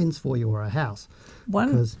build a fence for you or a house.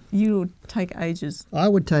 You would take ages. I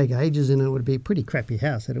would take ages, and it would be a pretty crappy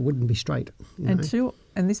house, and it wouldn't be straight. And two,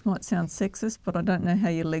 and this might sound sexist, but I don't know how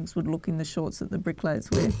your legs would look in the shorts that the bricklayers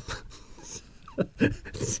wear.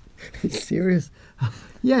 Serious?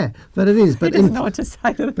 Yeah, but it is. But he doesn't know what to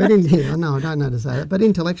say to that. But I don't know to say that. But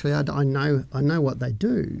intellectually, I know what they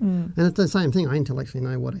do, and it's the same thing. I intellectually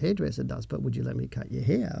know what a hairdresser does. But would you let me cut your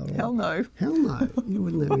hair? Hell no. Hell no. You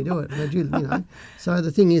wouldn't let me do it. Would you? So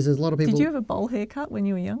the thing is, a lot of people. Did you have a bowl haircut when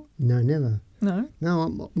you were young? No, never. No.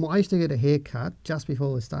 No, I used to get a haircut just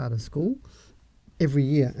before the start of school. Every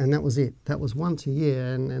year, and that was it. That was once a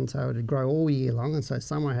year, and so it would grow all year long, and so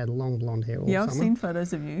summer I had long blonde hair all summer. I've seen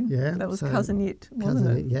photos of you. Yeah. That was Cousin It,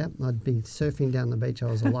 wasn't it? Yeah. I'd be surfing down the beach. I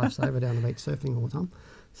was a lifesaver down the beach surfing all the time.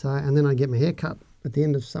 So, and then I'd get my hair cut at the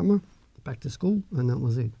end of summer, back to school, and that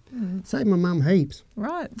was it. Saved my mum heaps.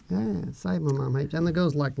 Right. Yeah, saved my mum heaps. And the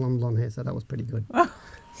girls liked long blonde hair, so that was pretty good.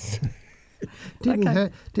 Didn't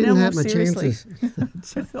hurt my chances.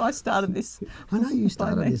 I started this. I know you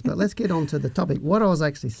started this, but let's get on to the topic. What I was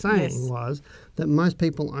actually saying was that most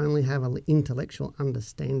people only have an intellectual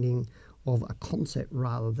understanding of a concept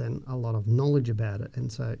rather than a lot of knowledge about it.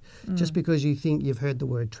 And so just because you think you've heard the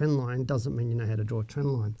word trend line doesn't mean you know how to draw a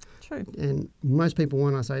trend line. True. And most people,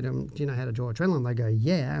 when I say to them, do you know how to draw a trend line? They go,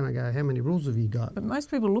 yeah. And I go, how many rules have you got? But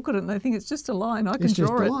most people look at it and they think it's just a line. I can draw it. It's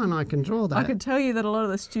just a line. I can draw that. I can tell you that a lot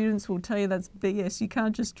of the students will tell you that's BS. You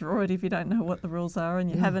can't just draw it if you don't know what the rules are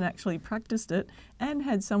and you haven't actually practiced it and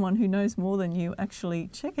had someone who knows more than you actually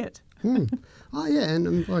check it. Oh, yeah.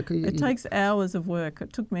 And it takes hours of work.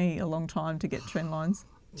 It took me a long time to get trend lines.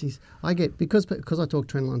 Geez, I get, because I talk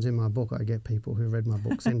trend lines in my book, I get people who read my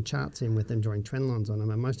book send charts in with them drawing trend lines on them,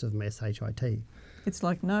 and most of them are SHIT. It's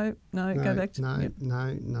like, no, go back to...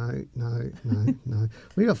 No.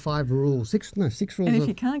 We got 5 rules, 6 rules. And if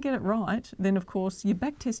you can't get it right, then of course your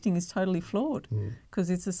back testing is totally flawed because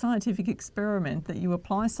it's a scientific experiment that you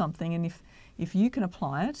apply something, and if you can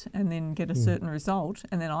apply it and then get a certain result,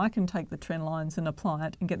 and then I can take the trend lines and apply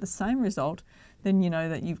it and get the same result, then you know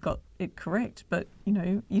that you've got it correct. But you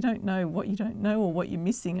don't know what you don't know or what you're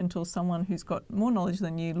missing until someone who's got more knowledge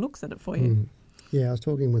than you looks at it for you. Yeah, I was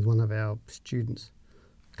talking with one of our students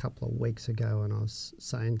a couple of weeks ago, and I was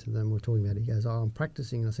saying to them, we're talking about it, he goes, I'm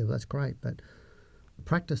practicing. I said, well, that's great, but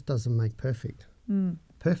practice doesn't make perfect.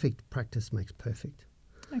 Perfect practice makes perfect.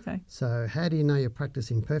 Okay. So how do you know you're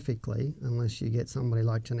practicing perfectly unless you get somebody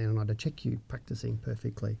like Janine and I to check you practicing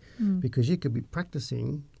perfectly? Because you could be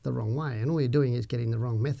practicing the wrong way, and all you're doing is getting the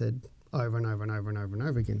wrong method over and over and over and over and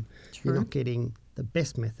over again. True. You're not getting the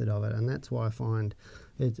best method of it, and that's why I find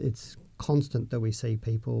it's constant that we see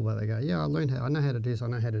people where they go, yeah, I know how to do this, I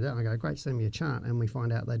know how to do that. And I go, great, send me a chart, and we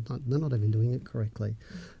find out they're not even doing it correctly.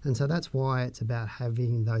 And so that's why it's about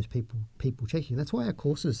having those people checking. That's why our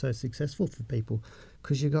course is so successful for people,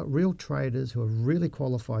 because you've got real traders who are really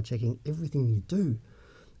qualified checking everything you do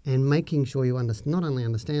and making sure you not only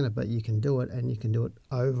understand it, but you can do it, and you can do it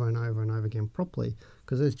over and over and over again properly.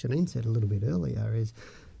 Because as Janine said a little bit earlier, is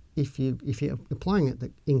if you're applying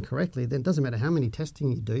it incorrectly, then it doesn't matter how many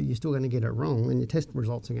testing you do, you're still going to get it wrong, and your test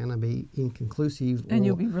results are going to be inconclusive. And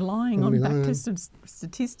you'll be relying on back-tested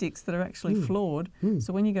statistics that are actually flawed.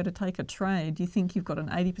 So when you go to take a trade, you think you've got an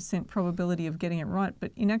 80% probability of getting it right,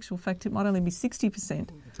 but in actual fact, it might only be 60%.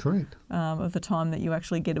 Correct. Of the time that you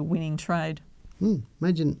actually get a winning trade.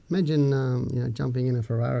 Imagine jumping in a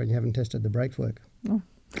Ferrari and you haven't tested the brakes work.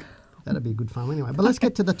 That'd be good fun anyway. But let's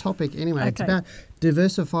get to the topic anyway. It's about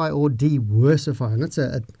diversify or diversify. And that's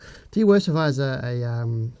diversify is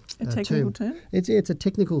a technical term? It's a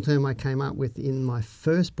technical term I came up with in my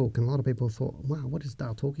first book, and a lot of people thought, wow, what is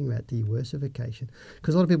Dale talking about, diversification?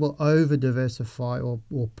 Because a lot of people over-diversify or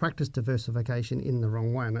practice diversification in the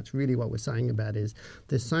wrong way, and that's really what we're saying about is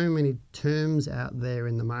there's so many terms out there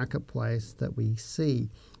in the marketplace that we see,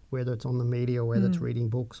 whether it's on the media or whether it's reading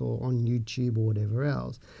books or on YouTube or whatever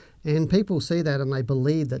else. And people see that and they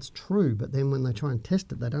believe that's true, but then when they try and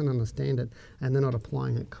test it, they don't understand it and they're not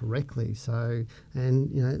applying it correctly. So,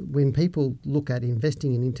 when people look at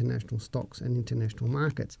investing in international stocks and international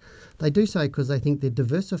markets, they do so because they think they're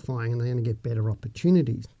diversifying and they're going to get better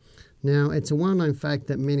opportunities. Now, it's a well-known fact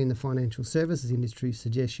that men in the financial services industry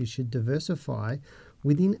suggest you should diversify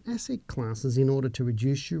within asset classes in order to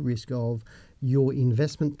reduce your risk of your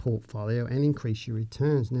investment portfolio and increase your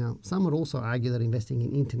returns. Now, some would also argue that investing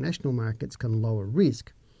in international markets can lower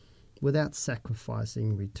risk without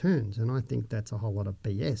sacrificing returns, and I think that's a whole lot of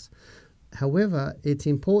BS. However, it's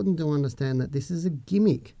important to understand that this is a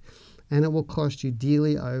gimmick and it will cost you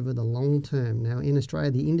dearly over the long term. Now, in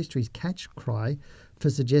Australia, the industry's catch cry for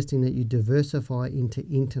suggesting that you diversify into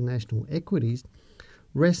international equities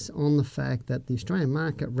rests on the fact that the Australian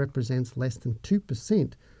market represents less than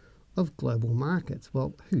 2% of global markets.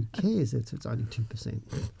 Well, who cares if it's only 2%?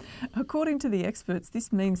 According to the experts,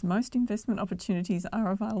 this means most investment opportunities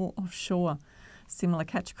are available offshore. Similar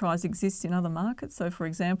catch cries exist in other markets. So, for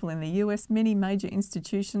example, in the US, many major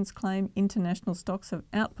institutions claim international stocks have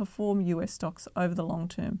outperformed US stocks over the long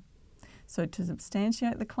term. So to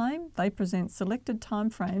substantiate the claim, they present selected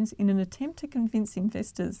timeframes in an attempt to convince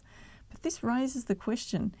investors. But this raises the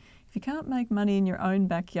question, if you can't make money in your own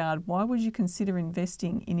backyard, why would you consider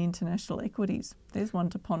investing in international equities? There's one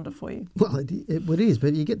to ponder for you. Well, it is,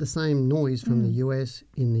 but you get the same noise from the US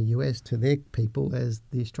in the US to their people as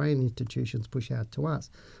the Australian institutions push out to us.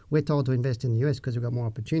 We're told to invest in the US because we've got more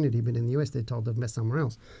opportunity, but in the US they're told to invest somewhere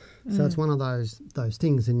else. So it's one of those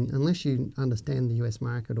things, and unless you understand the US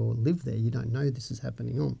market or live there, you don't know this is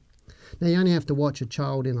happening on. Now, you only have to watch a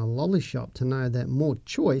child in a lolly shop to know that more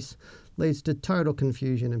choice leads to total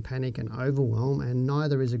confusion and panic and overwhelm, and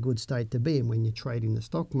neither is a good state to be in when you're trading the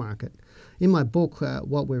stock market. In my book,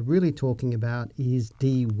 what we're really talking about is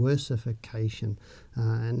diversification.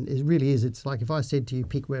 And it really is. It's like if I said to you,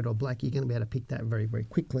 pick red or black, you're going to be able to pick that very, very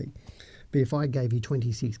quickly. But if I gave you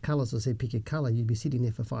 26 colours, I said pick a colour, you'd be sitting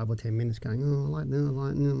there for 5 or 10 minutes going, oh, I like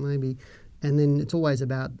that, maybe. And then it's always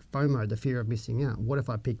about FOMO, the fear of missing out. What if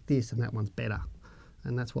I pick this and that one's better?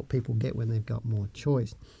 And that's what people get when they've got more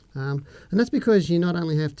choice. And that's because you not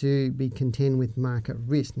only have to be content with market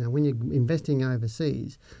risk. Now, when you're investing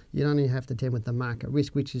overseas, you don't only have to contend with the market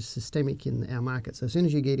risk, which is systemic in our market. So as soon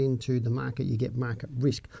as you get into the market, you get market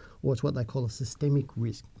risk, or it's what they call a systemic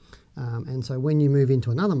risk. And so when you move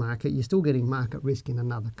into another market, you're still getting market risk in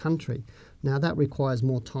another country. Now, that requires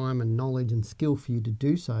more time and knowledge and skill for you to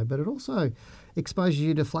do so, but it also exposes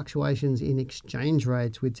you to fluctuations in exchange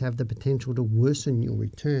rates, which have the potential to worsen your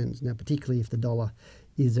returns. Now, particularly if the dollar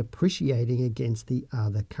is appreciating against the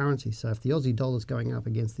other currency. So if the Aussie dollar is going up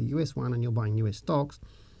against the US one and you're buying US stocks,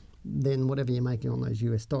 then whatever you're making on those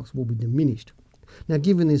US stocks will be diminished. Now,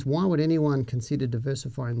 given this, why would anyone consider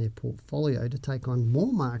diversifying their portfolio to take on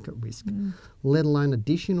more market risk, let alone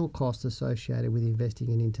additional costs associated with investing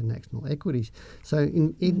in international equities? So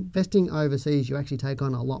in investing overseas, you actually take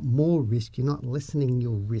on a lot more risk. You're not lessening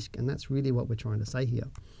your risk, and that's really what we're trying to say here.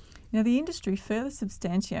 Now, the industry further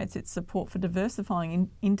substantiates its support for diversifying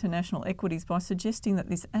international equities by suggesting that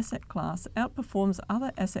this asset class outperforms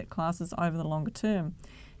other asset classes over the longer term.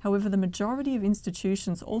 However, the majority of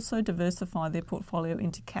institutions also diversify their portfolio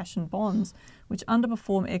into cash and bonds, which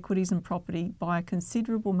underperform equities and property by a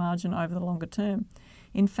considerable margin over the longer term.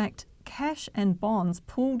 In fact, cash and bonds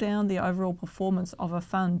pull down the overall performance of a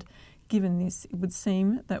fund. Given this, it would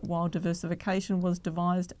seem that while diversification was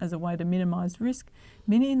devised as a way to minimise risk,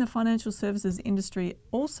 many in the financial services industry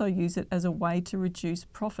also use it as a way to reduce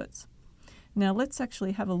profits. Now let's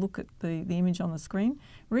actually have a look at the image on the screen.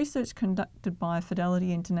 Research conducted by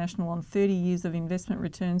Fidelity International on 30 years of investment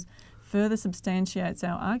returns further substantiates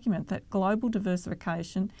our argument that global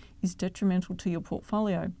diversification is detrimental to your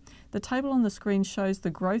portfolio. The table on the screen shows the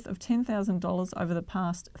growth of $10,000 over the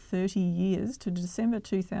past 30 years to December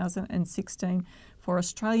 2016 for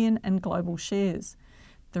Australian and global shares.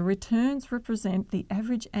 The returns represent the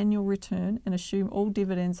average annual return and assume all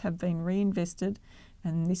dividends have been reinvested,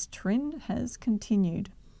 and this trend has continued.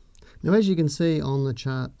 Now, as you can see on the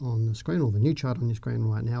chart on the screen, or the new chart on your screen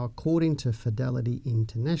right now, according to Fidelity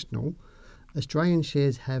International, Australian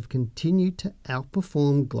shares have continued to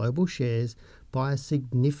outperform global shares by a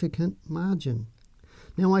significant margin.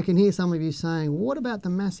 Now, I can hear some of you saying, what about the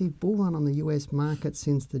massive bull run on the US market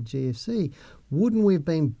since the GFC? Wouldn't we have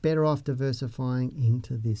been better off diversifying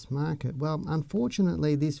into this market? Well,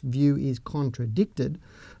 unfortunately, this view is contradicted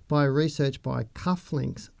by research by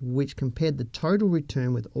Cufflinks, which compared the total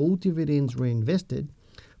return with all dividends reinvested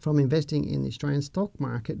from investing in the Australian stock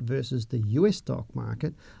market versus the US stock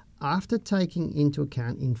market after taking into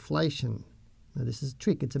account inflation. Now, this is a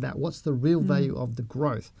trick. It's about what's the real value of the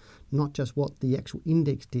growth, not just what the actual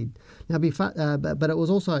index did. Now, but it was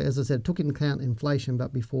also, as I said, took into account inflation,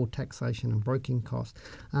 but before taxation and broking costs.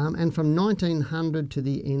 And from 1900 to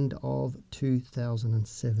the end of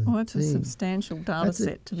 2017. Oh, that's a substantial data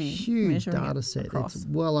set to be huge measuring data set. Across. It's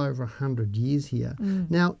well over 100 years here.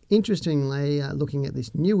 Now, interestingly, looking at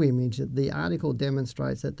this new image, the article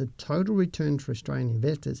demonstrates that the total return for Australian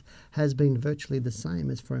investors has been virtually the same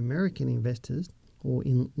as for American investors, or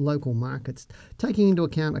in local markets, taking into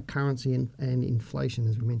account a currency and inflation,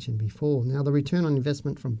 as we mentioned before. Now, the return on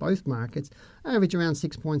investment from both markets average around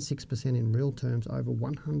 6.6% in real terms over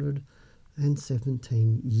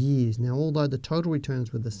 117 years. Now, although the total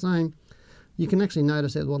returns were the same, you can actually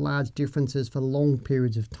notice there were large differences for long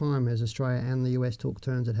periods of time as Australia and the US took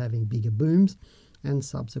turns at having bigger booms and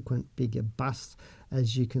subsequent bigger busts,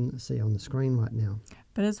 as you can see on the screen right now.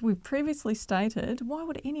 But as we've previously stated, why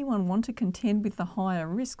would anyone want to contend with the higher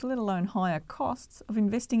risk, let alone higher costs, of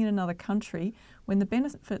investing in another country when the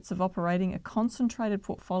benefits of operating a concentrated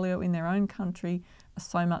portfolio in their own country are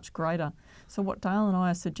so much greater? So what Dale and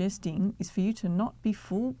I are suggesting is for you to not be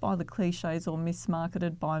fooled by the cliches or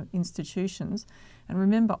mismarketed by institutions. And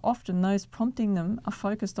remember, often those prompting them are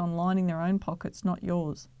focused on lining their own pockets, not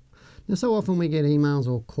yours. Now, so often we get emails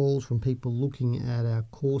or calls from people looking at our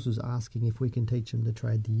courses asking if we can teach them to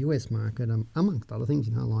trade the US market, amongst other things,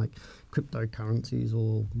 like cryptocurrencies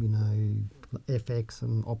or, FX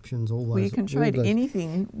and options, all those. Well, you can trade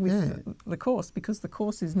anything with the course because the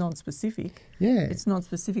course is non-specific. Yeah. It's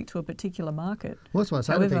non-specific to a particular market. Well, that's what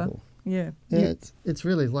I say to people. Yeah. Yeah, it's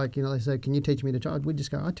really like, they say, can you teach me to trade? We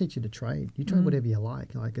just go, I teach you to trade. You trade whatever you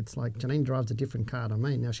like. Like, it's like Janine drives a different car to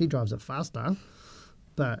me. Now, she drives it faster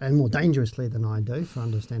and more dangerously than I do for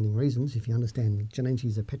understanding reasons. If you understand Janine,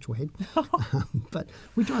 she's a petrol head. But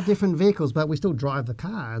we drive different vehicles, but we still drive the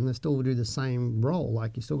car and they still do the same role.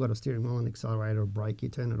 Like, you still got a steering wheel, an accelerator, a brake, you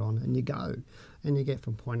turn it on and you go. And you get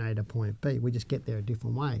from point A to point B. We just get there a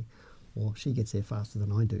different way. Or she gets there faster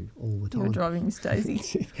than I do all the time. You're driving Miss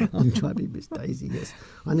Daisy. I'm driving Miss Daisy, yes.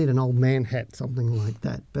 I need an old man hat, something like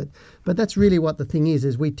that. But that's really what the thing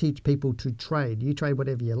is we teach people to trade. You trade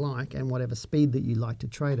whatever you like and whatever speed that you like to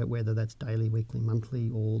trade at, whether that's daily, weekly, monthly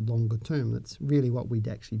or longer term. That's really what we'd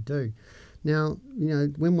actually do. Now,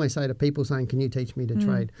 when we say to people saying, can you teach me to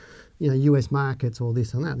trade, US markets or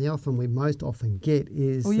this and that, we most often get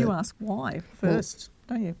is... Well, you ask why first,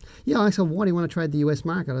 don't you? Yeah, I said, why do you want to trade the US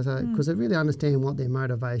market? I say, because they really understand what their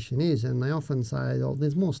motivation is. And they often say, oh,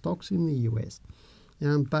 there's more stocks in the US.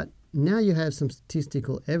 But now you have some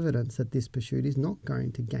statistical evidence that this pursuit is not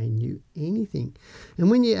going to gain you anything. And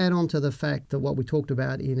when you add on to the fact that what we talked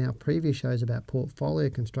about in our previous shows about portfolio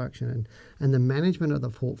construction and the management of the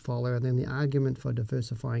portfolio, and then the argument for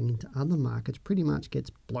diversifying into other markets pretty much gets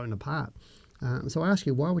blown apart. So I ask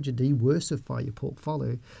you, why would you diversify your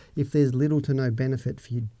portfolio if there's little to no benefit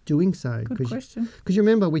for you doing so? Good question. Because you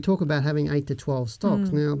remember, we talk about having 8 to 12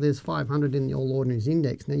 stocks. Now, there's 500 in the All Ordinaries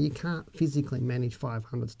Index. Now, you can't physically manage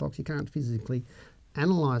 500 stocks. You can't physically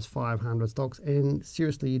analyse 500 stocks, and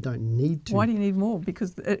seriously, you don't need to. Why do you need more?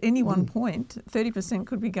 Because at any one point, 30%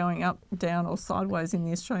 could be going up, down or sideways in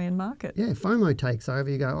the Australian market. Yeah, FOMO takes over.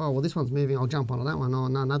 You go, oh, well, this one's moving, I'll jump onto that one. Oh,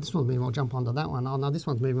 no, this one's moving, I'll jump onto that one. Oh, no, this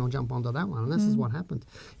one's moving, I'll jump onto that one. And this is what happens.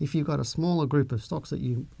 If you've got a smaller group of stocks that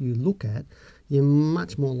you look at, you're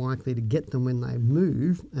much more likely to get them when they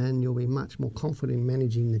move, and you'll be much more confident in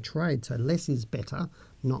managing the trade. So less is better,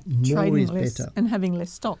 not more Trading is less better. and having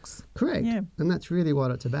less stocks. Correct. Yeah. And that's really what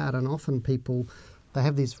it's about. And often people, they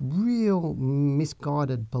have this real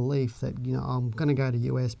misguided belief that, I'm going to go to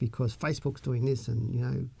US because Facebook's doing this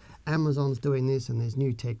and, Amazon's doing this and there's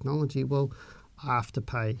new technology. Well,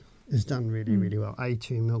 Afterpay has done really, really well.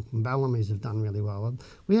 A2 Milk and Bellamy's have done really well.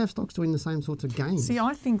 We have stocks doing the same sorts of gains. See,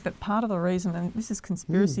 I think that part of the reason, and this is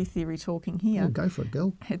conspiracy theory talking here. Well, go for it,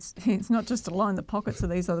 girl. It's not just to line the pockets of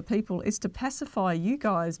these other people, it's to pacify you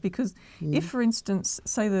guys, because if, for instance,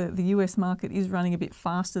 say the US market is running a bit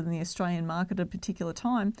faster than the Australian market at a particular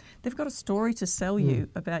time, they've got a story to sell you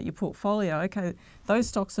about your portfolio. Okay, those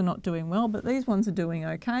stocks are not doing well, but these ones are doing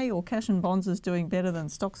okay, or cash and bonds is doing better than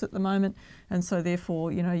stocks at the moment, and so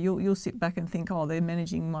therefore, you'll sit back and think, oh, they're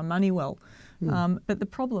managing my money well. But the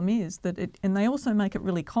problem is that and they also make it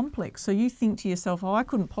really complex. So you think to yourself, oh, I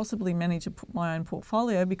couldn't possibly manage my own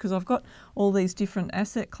portfolio because I've got all these different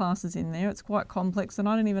asset classes in there. It's quite complex and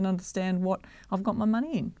I don't even understand what I've got my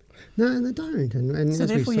money in. No, they don't. And so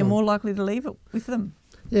therefore you're more likely to leave it with them.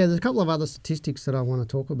 Yeah, there's a couple of other statistics that I want to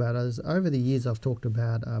talk about. Over the years, I've talked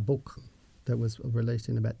about a book that was released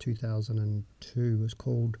in about 2002. It was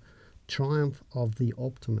called Triumph of the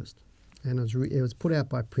Optimist. And it was put out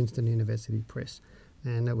by Princeton University Press.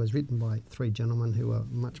 And it was written by 3 gentlemen who are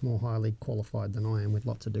much more highly qualified than I am, with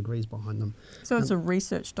lots of degrees behind them. So it's a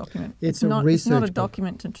research document. It's not a book.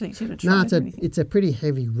 document to teach you to trade. No, it's a pretty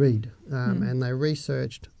heavy read. And they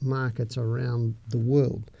researched markets around the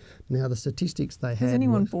world. Now, the statistics they had... Has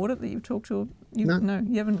anyone bought it that you've talked to? No,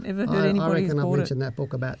 you haven't ever heard anybody who's bought it? I reckon I've mentioned that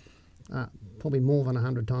book about... probably more than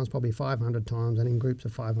 100 times, probably 500 times, and in groups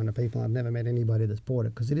of 500 people. I've never met anybody that's bought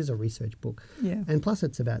it because it is a research book. Yeah. And plus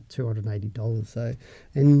it's about $280. So,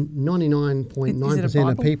 and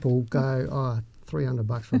 99.9% of people go, oh,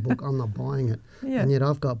 $300 for a book, I'm not buying it. Yeah. And yet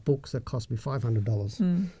I've got books that cost me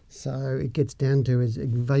 $500. So it gets down to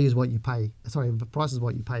value is what you pay. Sorry, the price is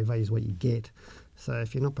what you pay, value is what you get. So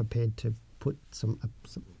if you're not prepared to put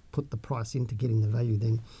the price into getting the value,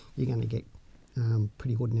 then you're going to get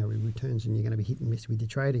pretty ordinary returns and you're going to be hit and miss with your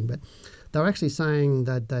trading. But they were actually saying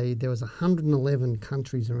that there was 111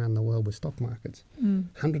 countries around the world with stock markets.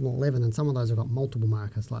 111, and some of those have got multiple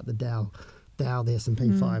markets like the Dow, the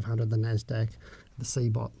S&P 500, the NASDAQ, the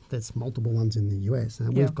CBOT. There's multiple ones in the US.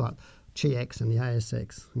 And we've got GX and the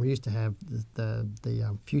ASX. We used to have the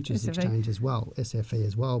futures SFE. exchange as well, SFE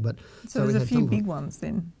as well. But so there's a few big ones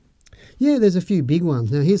then. Yeah, there's a few big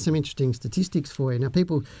ones. Now, here's some interesting statistics for you. Now,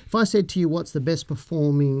 people, if I said to you what's the best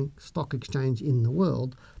performing stock exchange in the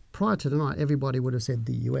world, prior to tonight, everybody would have said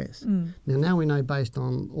the US. Now we know based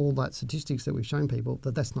on all that statistics that we've shown people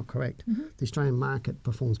that that's not correct. The Australian market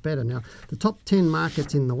performs better. Now, the top 10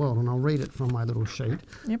 markets in the world, and I'll read it from my little sheet,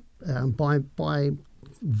 by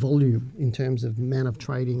volume in terms of amount of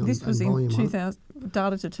trading This was and in volume. 2000,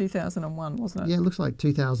 data to 2001, wasn't it? Yeah, it looks like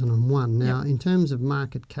 2001. Now, Yep. in terms of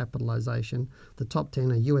market capitalisation, the top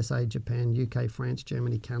 10 are USA, Japan, UK, France,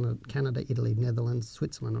 Germany, Canada, Italy, Netherlands,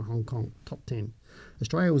 Switzerland and Hong Kong. Top 10.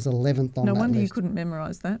 Australia was 11th on No that wonder you list. couldn't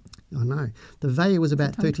memorise that. I know. The value was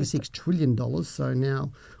about tongue $36 trillion. So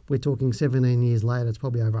now we're talking 17 years later, it's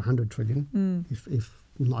probably over 100 trillion, if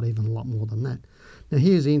not even a lot more than that. Now,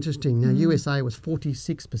 here's interesting. Now, USA was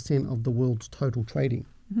 46% of the world's total trading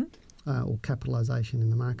or capitalisation in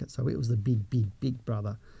the market. So it was the big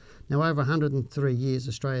brother. Now, over 103 years,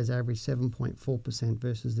 Australia's averaged 7.4%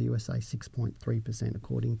 versus the USA 6.3%,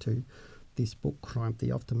 according to this book, Triumph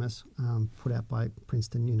the Optimist, put out by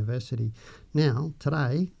Princeton University. Now,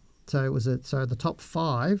 today, so the top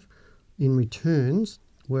 5 in returns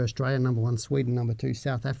were Australia number 1, Sweden number 2,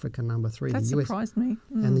 South Africa number 3, That the US, surprised me.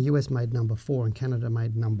 and the US made number 4, and Canada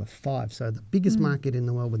made number 5. So the biggest market in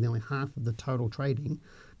the world with nearly half of the total trading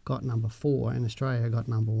got number 4, and Australia got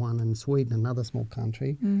number 1, and Sweden, another small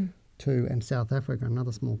country, 2, and South Africa,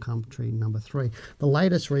 another small country, number 3. The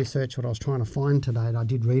latest research, what I was trying to find today, and I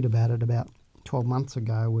did read about it about 12 months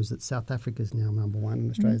ago, was that South Africa is now number 1 and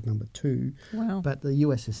Australia's number 2. Wow. But the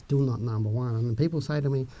US is still not number 1. And people say to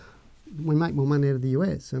me, we make more money out of the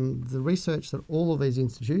US. And the research that all of these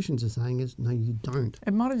institutions are saying is, no, you don't.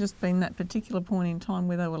 It might have just been that particular point in time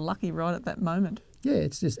where they were lucky right at that moment. Yeah,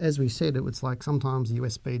 it's just, as we said, it's like sometimes the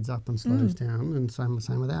US speeds up and slows down, and same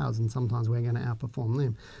with ours, and sometimes we're going to outperform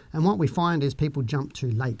them. And what we find is people jump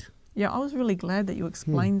too late. Yeah, I was really glad that you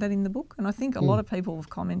explained that in the book, and I think a lot of people have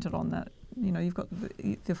commented on that. You know, you've got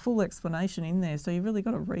the full explanation in there, so you've really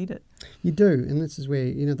got to read it. You do, and this is where,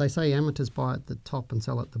 they say amateurs buy at the top and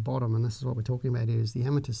sell at the bottom, and this is what we're talking about here, is the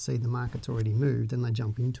amateurs see the market's already moved and they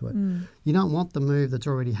jump into it. You don't want the move that's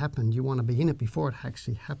already happened. You want to be in it before it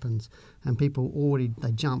actually happens, and people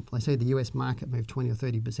they jump. They see the US market move 20 or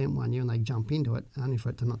 30% one year and they jump into it, only for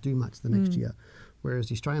it to not do much the next year. Whereas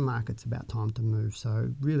the Australian market's about time to move. So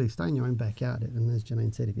really stay in your own backyard. And as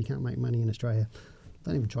Janine said, if you can't make money in Australia,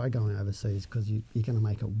 don't even try going overseas, because you're going to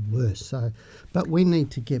make it worse. So, but we need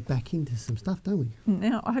to get back into some stuff, don't we?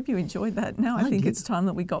 Now, I hope you enjoyed that. Now I think it's time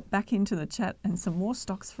that we got back into the chat and some more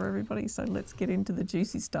stocks for everybody. So let's get into the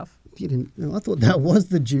juicy stuff. I thought that was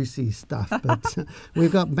the juicy stuff. But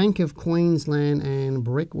we've got Bank of Queensland and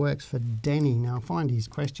Brickworks for Danny. Now, I'll find his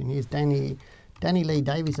question. Here's Danny Lee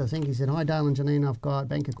Davies, I think. He said, hi, Dale and Janine, I've got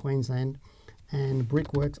Bank of Queensland and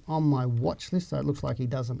Brickworks on my watch list, so it looks like he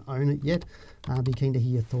doesn't own it yet. I'll be keen to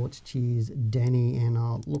hear your thoughts. Cheers, Danny, and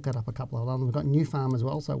I'll look it up a couple of others. We've got New Farm as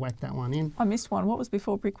well, so whack that one in. I missed one. What was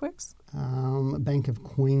before Brickworks? Bank of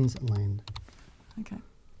Queensland. Okay.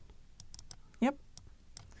 Yep.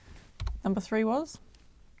 Number 3 was?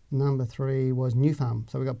 Number 3 was New Farm.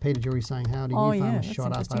 So we've got Peter Jury saying, howdy, New Farm has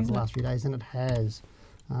shot up over the last few days, and it has.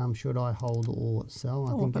 Should I hold or sell?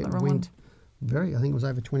 I think it went I think it was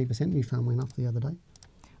over 20%. New Farm went off the other day.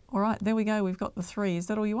 All right, there we go. We've got the 3. Is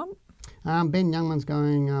that all you want? Ben Youngman's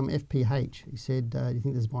going FPH. He said, do you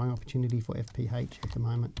think there's a buying opportunity for FPH at the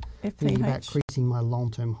moment? FPH. Thinking about increasing my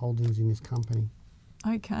long-term holdings in this company.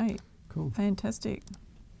 Okay. Cool. Fantastic.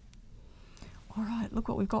 All right, look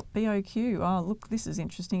what we've got, BOQ. Oh, look, this is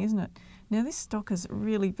interesting, isn't it? Now, this stock has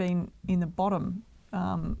really been in the bottom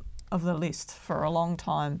of the list for a long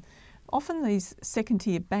time. Often these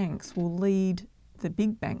second-tier banks will lead the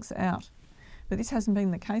big banks out, but this hasn't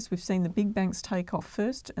been the case. We've seen the big banks take off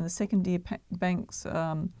first, and the second-tier banks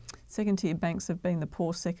have been the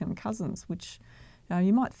poor second cousins, which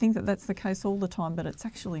you might think that that's the case all the time, but it's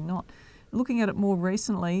actually not. Looking at it more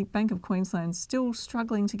recently, Bank of Queensland's still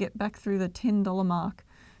struggling to get back through the $10 mark.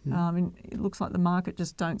 It looks like the market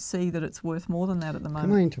just don't see that it's worth more than that at the moment.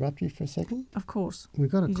 Can I interrupt you for a second? Of course. We've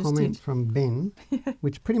got a comment from Ben,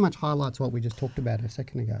 which pretty much highlights what we just talked about a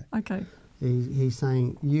second ago. Okay. He's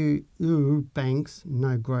saying, you banks,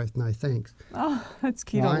 no growth, no thanks. Oh, that's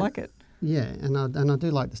cute. I like it. Yeah, and I do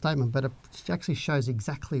like the statement, but it actually shows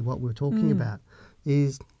exactly what we're talking about.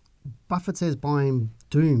 Is Buffett says buying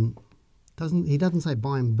doom. He doesn't say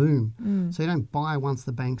buy and boom. So you don't buy once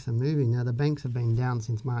the banks are moving. Now, the banks have been down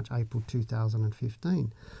since March, April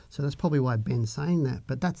 2015. So that's probably why Ben's saying that.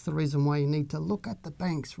 But that's the reason why you need to look at the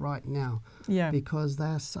banks right now. Yeah. Because they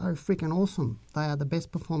are so freaking awesome. They are the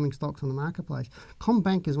best performing stocks on the marketplace.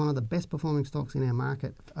 CommBank is one of the best performing stocks in our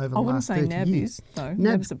market over the last 30 years. I wouldn't say NAB is, though.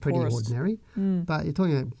 NAB's pretty ordinary. But you're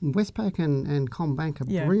talking about Westpac and CommBank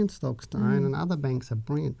are brilliant stocks to own, and other banks are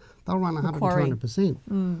brilliant. They'll run 100 to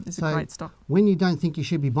 200%. It's a great stock. when you don't think you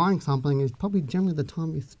should be buying something is probably generally the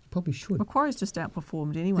time you probably should. Macquarie's just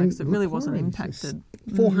outperformed anyway because it really wasn't Macquarie's impacted.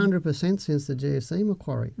 400% since the GFC,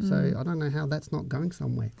 Macquarie. So I don't know how that's not going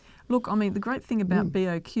somewhere. Look, I mean, the great thing about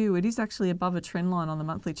BOQ, it is actually above a trend line on the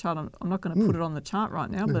monthly chart. I'm not going to put it on the chart right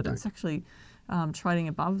now, but it's actually trading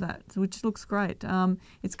above that, which looks great.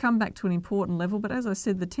 It's come back to an important level, but as I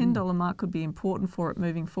said, the $10 mark could be important for it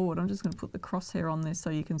moving forward. I'm just going to put the crosshair on there so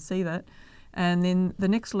you can see that. And then the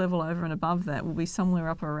next level over and above that will be somewhere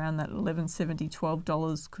up around that $11.70,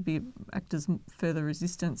 $12 could be act as further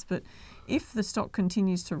resistance. But if the stock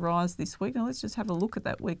continues to rise this week, now let's just have a look at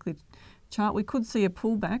that weekly chart. We could see a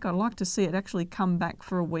pullback. I'd like to see it actually come back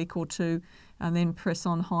for a week or two and then press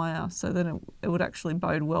on higher so that it would actually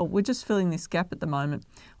bode well. We're just filling this gap at the moment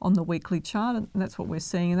on the weekly chart, and that's what we're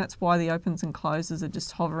seeing, and that's why the opens and closes are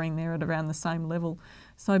just hovering there at around the same level.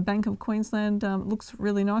 So Bank of Queensland looks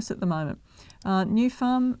really nice at the moment. New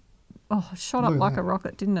Farm, shot up like a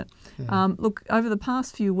rocket, didn't it? Yeah. Look, over the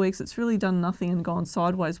past few weeks, it's really done nothing and gone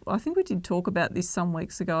sideways. I think we did talk about this some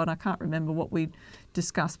weeks ago, and I can't remember what we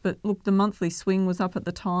discussed. But look, the monthly swing was up at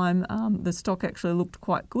the time. The stock actually looked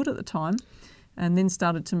quite good at the time, and then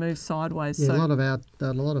started to move sideways. Yeah, so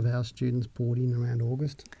a lot of our students bought in around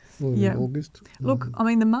August. August. Look, I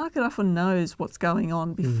mean, the market often knows what's going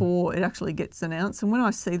on before it actually gets announced. And when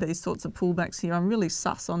I see these sorts of pullbacks here, I'm really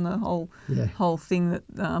sus on the whole thing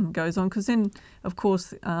that goes on. Because then, of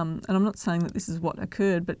course, and I'm not saying that this is what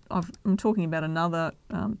occurred, but I'm talking about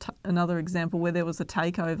another example where there was a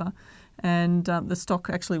takeover, and the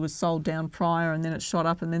stock actually was sold down prior, and then it shot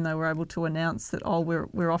up, and then they were able to announce that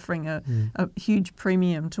we're offering a huge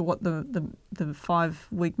premium to what the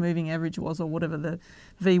 5-week moving average was, or whatever the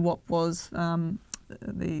VWAP was,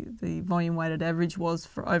 the volume weighted average was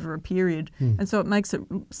for over a period. And so it makes it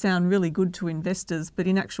sound really good to investors, but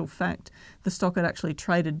in actual fact, the stock had actually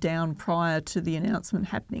traded down prior to the announcement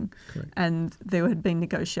happening. Correct. And there had been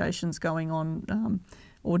negotiations going on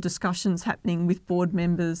or discussions happening with board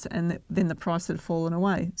members, and then the price had fallen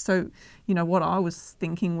away. So, what I was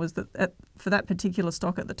thinking was that for that particular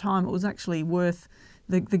stock at the time, it was actually worth,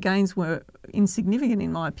 the gains were insignificant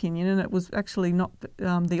in my opinion, and it was actually not,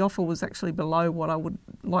 the offer was actually below what I would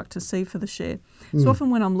like to see for the share. So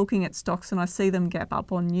often when I'm looking at stocks and I see them gap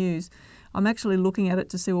up on news, I'm actually looking at it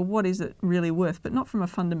to see, well, what is it really worth? But not from a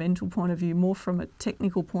fundamental point of view, more from a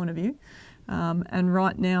technical point of view. And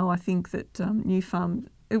right now, I think that New Farm,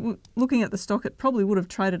 looking at the stock, it probably would have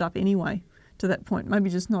traded up anyway to that point. Maybe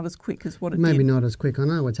just not as quick as what it did. Maybe not as quick. I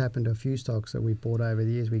know what's happened to a few stocks that we bought over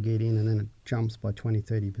the years. We get in and then it jumps by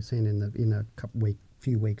 20-30% in a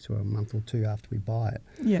few weeks or a month or two after we buy it.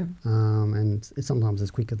 Yeah. And sometimes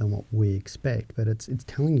it's quicker than what we expect, but it's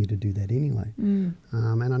telling you to do that anyway. And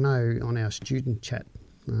I know on our student chat,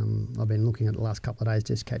 I've been looking at the last couple of days,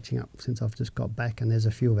 just catching up since I've just got back, and there's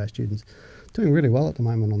a few of our students doing really well at the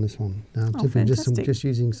moment on this one. Just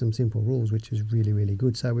using some simple rules, which is really, really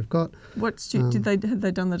good. So we've got... had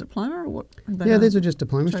they done the diploma or what? These are just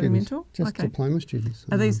diploma students. Mentor? Just diploma students.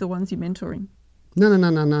 Are these the ones you're mentoring?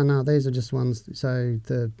 No. These are just ones. So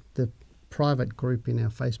the private group in our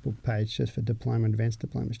Facebook page just for diploma and advanced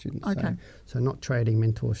diploma students. Okay. So not trading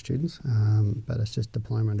mentor students, but it's just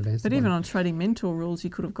diploma and advanced. But even on trading mentor rules, you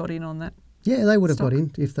could have got in on that. Yeah, they would have got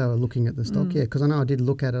in if they were looking at the stock. Yeah, because I know I did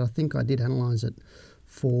look at it. I think I did analyse it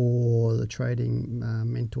for the trading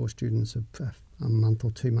mentor students a month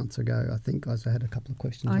or 2 months ago. I think I had a couple of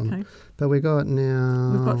questions on it. But we've got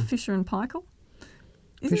Fisher and Paykel.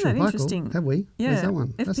 Isn't Fisher that and Paykel? interesting? Have we? Yeah. Where's that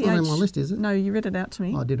one? FPH, that's not on my list, is it? No, you read it out to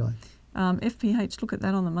me. Oh, did I? FPH, look at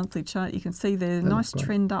that on the monthly chart. You can see there, nice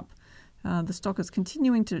trend up. The stock is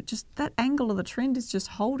continuing to, just that angle of the trend is just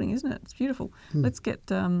holding, isn't it? It's beautiful. Let's get,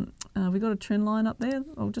 we got a trend line up there.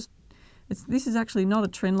 This is actually not a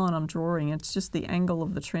trend line I'm drawing. It's just the angle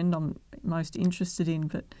of the trend I'm most interested in,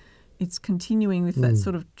 but it's continuing with that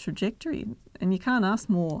sort of trajectory. And you can't ask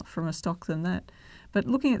more from a stock than that. But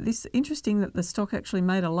looking at this, interesting that the stock actually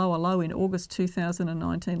made a lower low in August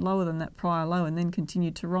 2019, lower than that prior low, and then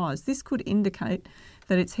continued to rise. This could indicate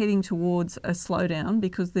that it's heading towards a slowdown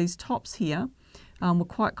because these tops here were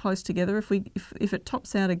quite close together. If it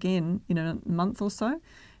tops out again in a month or so,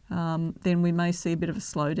 then we may see a bit of a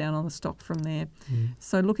slowdown on the stock from there.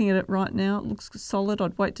 So looking at it right now, it looks solid.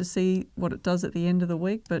 I'd wait to see what it does at the end of the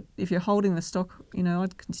week. But if you're holding the stock,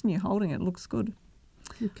 I'd continue holding it. It looks good.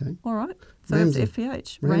 Okay. All right. So that's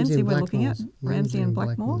FPH. Ramsey we're looking at. Ramsey and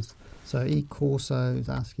Blackmores. So eCorso is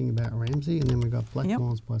asking about Ramsey, and then we've got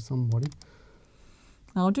Blackmores by somebody.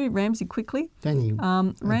 I'll do Ramsey quickly. Danny,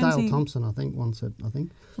 Ramsey, Dale Thompson, I think, wants it, I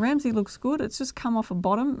think. Ramsey looks good. It's just come off a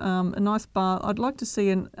bottom, a nice bar. I'd like to see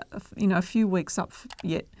a few weeks up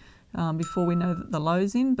yet. before we know that the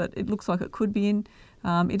low's in, but it looks like it could be in.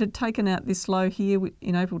 It had taken out this low here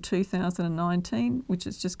in April 2019, which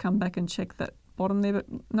has just come back and checked that bottom there. But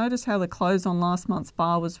notice how the close on last month's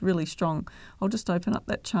bar was really strong. I'll just open up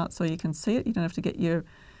that chart so you can see it. You don't have to get your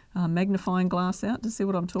magnifying glass out to see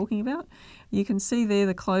what I'm talking about. You can see there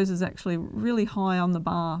the close is actually really high on the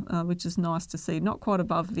bar, which is nice to see. Not quite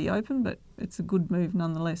above the open, but it's a good move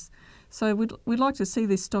nonetheless. So we'd like to see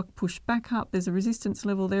this stock push back up. There's a resistance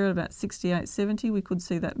level there at about 68.70. We could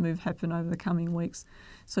see that move happen over the coming weeks.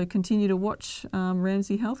 So continue to watch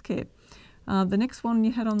Ramsay Healthcare. The next one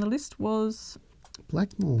you had on the list was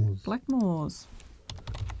Blackmores.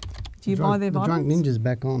 Do you buy their vitamins? The Drunk Ninja's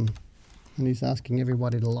back on. And he's asking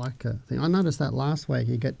everybody to like it. I noticed that last week.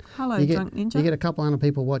 Drunk Ninja. You get a couple hundred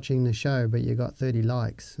people watching the show, but you got 30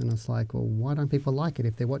 likes. And it's like, well, why don't people like it?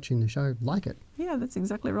 If they're watching the show, like it. Yeah, that's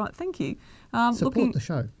exactly right. Thank you. Support the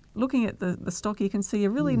show. Looking at the stock, you can see a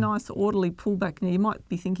really nice orderly pullback. Now, you might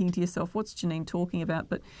be thinking to yourself, what's Janine talking about?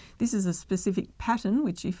 But this is a specific pattern,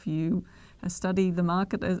 which if you study the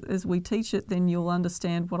market as we teach it, then you'll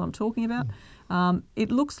understand what I'm talking about.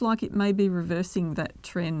 It looks like it may be reversing that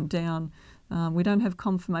trend down. We don't have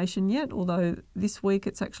confirmation yet, although this week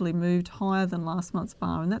it's actually moved higher than last month's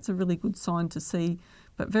bar, and that's a really good sign to see,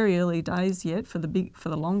 but very early days yet for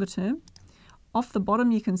the longer term. Off the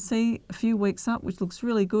bottom, you can see a few weeks up, which looks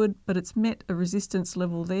really good, but it's met a resistance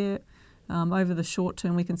level there. Over the short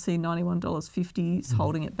term, we can see $91.50 is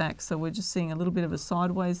holding it back. So we're just seeing a little bit of a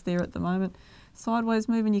sideways there at the moment. Sideways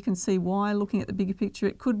move, and you can see why. Looking at the bigger picture,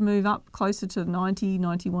 it could move up closer to 90,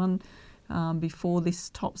 91 before this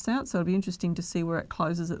tops out. So it'll be interesting to see where it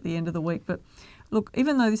closes at the end of the week. But look,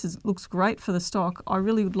 even though this looks great for the stock, I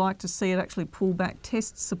really would like to see it actually pull back,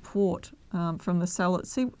 test support from the sellers.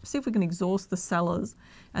 See if we can exhaust the sellers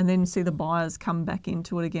and then see the buyers come back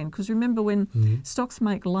into it again. Because remember, when stocks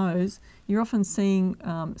make lows, you're often seeing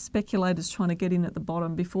speculators trying to get in at the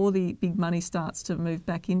bottom before the big money starts to move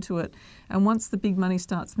back into it. And once the big money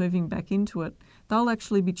starts moving back into it, they'll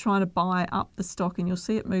actually be trying to buy up the stock, and you'll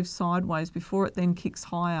see it move sideways before it then kicks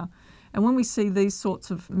higher. And when we see these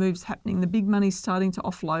sorts of moves happening, the big money's starting to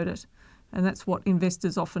offload it. And that's what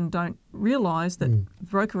investors often don't realise, that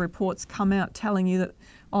broker reports come out telling you that,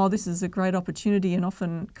 oh, this is a great opportunity, and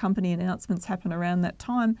often company announcements happen around that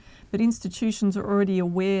time, but institutions are already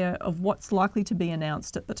aware of what's likely to be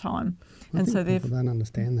announced at the time. I think people don't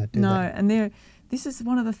understand that, do they? No, and this is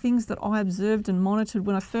one of the things that I observed and monitored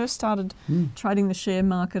when I first started trading the share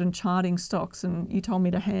market and charting stocks, and you told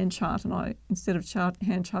me to hand chart, and I, instead of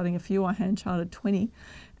hand charting a few, I hand charted 20.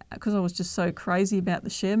 Because I was just so crazy about the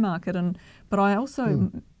share market, but I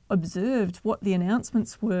also observed what the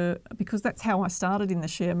announcements were, because that's how I started in the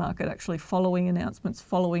share market, actually following announcements,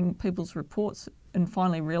 following people's reports, and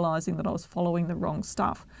finally realising that I was following the wrong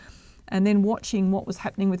stuff. And then watching what was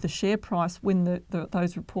happening with the share price when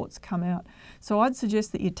those reports come out. So I'd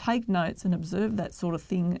suggest that you take notes and observe that sort of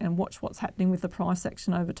thing and watch what's happening with the price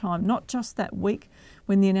action over time. Not just that week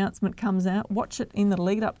when the announcement comes out, watch it in the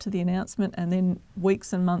lead up to the announcement, and then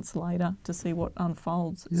weeks and months later to see what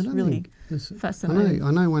unfolds. It's really fascinating.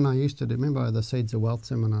 I know when I used to do, remember the Seeds of Wealth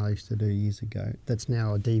seminar I used to do years ago, that's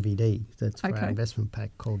now a DVD, that's for our investment pack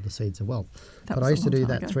called the Seeds of Wealth. But I used to do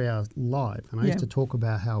that 3 hours live, and I used to talk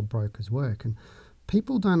about how brokers work, and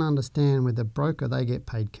people don't understand with a broker they get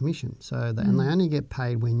paid commission, and they only get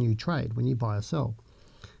paid when you trade, when you buy or sell.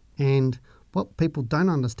 And what people don't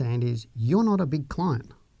understand is you're not a big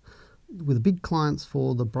client. With the big clients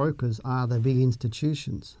for the brokers are the big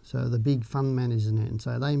institutions, so the big fund managers, and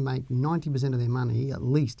so they make 90% of their money at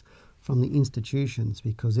least from the institutions,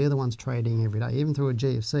 because they're the ones trading every day. Even through a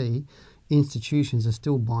GFC, institutions are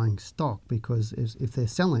still buying stock, because if they're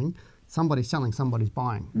selling, somebody's selling, somebody's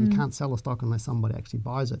buying. You can't sell a stock unless somebody actually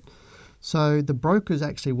buys it. So the brokers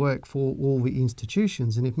actually work for all the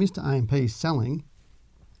institutions, and if Mr. AMP is selling,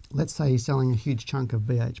 let's say he's selling a huge chunk of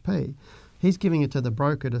BHP, he's giving it to the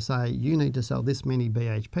broker to say, you need to sell this many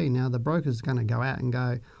BHP. Now the broker's going to go out and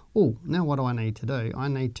go, oh, now what do I need to do? I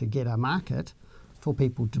need to get a market for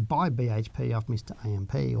people to buy BHP off Mr.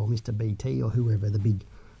 AMP or Mr. BT or whoever the big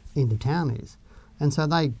end of town is. And so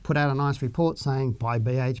they put out a nice report saying buy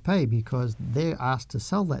BHP, because they're asked to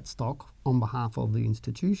sell that stock on behalf of the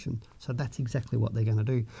institution. So that's exactly what they're going to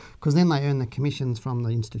do, because then they earn the commissions from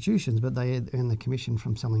the institutions, but they earn the commission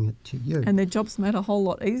from selling it to you. And their job's made a whole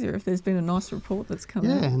lot easier if there's been a nice report that's come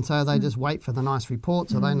out. Yeah, and so they just wait for the nice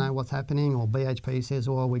report so they know what's happening, or BHP says,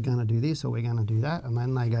 oh, we're going to do this or we're going to do that, and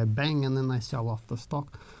then they go bang, and then they sell off the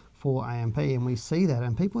stock for AMP, and we see that.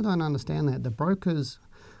 And people don't understand that. The brokers,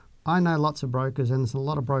 I know lots of brokers, and there's a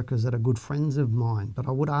lot of brokers that are good friends of mine, but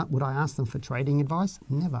would I ask them for trading advice?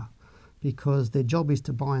 Never. because their job is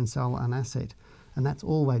to buy and sell an asset, and that's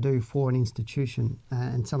all they do for an institution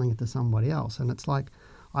and selling it to somebody else. And it's like,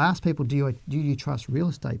 I ask people, do you trust real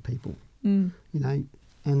estate people? You know,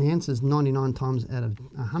 and the answer is 99 times out of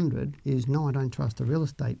 100 is no, I don't trust a real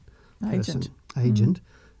estate agent.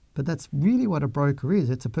 But that's really what a broker is.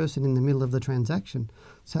 It's a person in the middle of the transaction,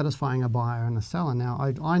 satisfying a buyer and a seller. Now,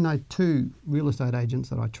 I know 2 real estate agents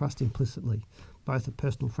that I trust implicitly. Both are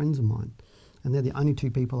personal friends of mine. And they're the only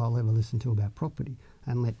 2 people I'll ever listen to about property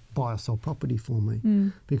and let buy or sell property for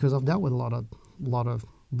me. Because I've dealt with a lot of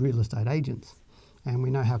real estate agents. And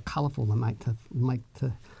we know how colourful they make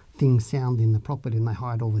the things sound in the property, and they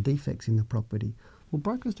hide all the defects in the property. Well,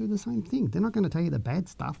 brokers do the same thing. They're not going to tell you the bad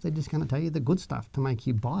stuff. They're just going to tell you the good stuff to make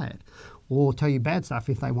you buy it, or tell you bad stuff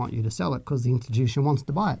if they want you to sell it because the institution wants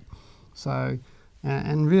to buy it. So,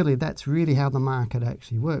 and really, that's really how the market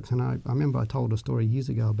actually works. And I remember I told a story years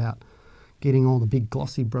ago about getting all the big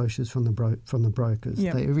glossy brochures from the brokers.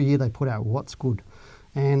 Yep. Every year they put out what's good.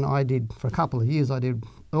 And I did, for a couple of years, I did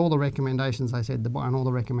all the recommendations they said to buy and all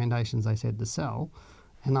the recommendations they said to sell.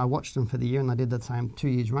 And I watched them for the year, and I did that same 2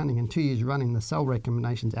 years running. And 2 years running, the sell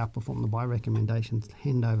recommendations outperformed the buy recommendations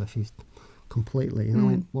hand over fist completely. And I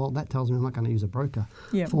went, well, that tells me I'm not going to use a broker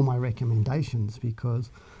for my recommendations,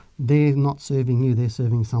 because they're not serving you, they're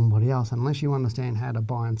serving somebody else. Unless you understand how to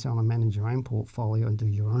buy and sell and manage your own portfolio and do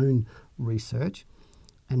your own research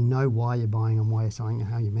and know why you're buying and why you're selling and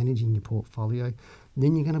how you're managing your portfolio,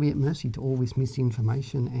 then you're going to be at mercy to all this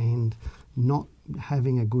misinformation and not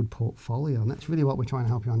having a good portfolio. And that's really what we're trying to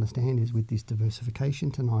help you understand is with this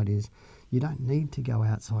diversification tonight is you don't need to go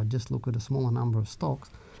outside, just look at a smaller number of stocks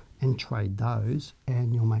and trade those,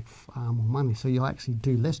 and you'll make far more money. So you'll actually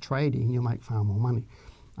do less trading, you'll make far more money.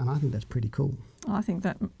 And I think that's pretty cool. I think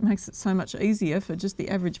that makes it so much easier for just the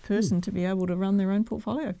average person to be able to run their own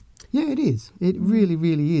portfolio. Yeah, it is. It really,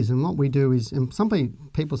 really is. And what we do is, and some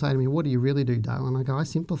people say to me, what do you really do, Dale? And I go, I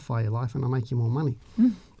simplify your life and I make you more money.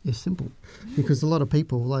 It's simple. Because a lot of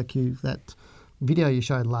people like you, that video you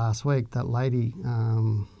showed last week, that lady,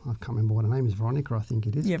 I can't remember what her name is, Veronica, I think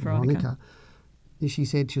it is. Yeah, Veronica. She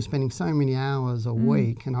said she was spending so many hours a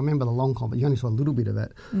week, and I remember the long comment, you only saw a little bit of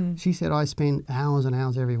it. She said, I spend hours and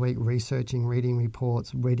hours every week researching, reading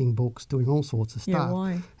reports, reading books, doing all sorts of stuff. Yeah,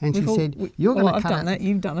 why? And she said, you're going to I've done that,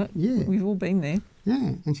 you've done it. Yeah. We've all been there.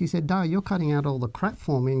 Yeah. And she said, Dale, you're cutting out all the crap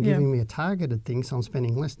for me and giving me a targeted thing, so I'm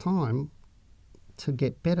spending less time to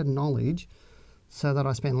get better knowledge so that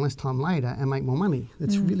I spend less time later and make more money.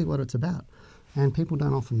 It's really what it's about. And people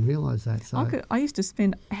don't often realise that. So I used to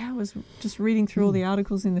spend hours just reading through all the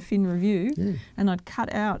articles in the Fin Review, and I'd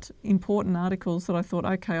cut out important articles that I thought,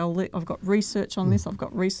 okay, I've got research on this, I've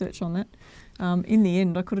got research on that. In the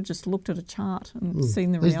end, I could have just looked at a chart and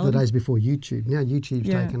seen the reality. These are the days before YouTube. Now YouTube's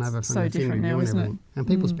taken over from so the Fin different Review now, and isn't everything. it? And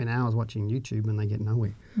people spend hours watching YouTube and they get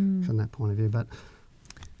nowhere from that point of view. But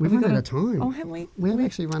we've run out of time. Oh, have we? We have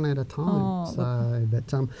actually run out of time.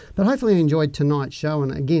 But hopefully you enjoyed tonight's show.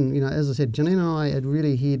 And again, as I said, Janine and I are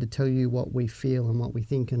really here to tell you what we feel and what we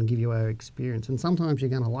think and give you our experience. And sometimes you're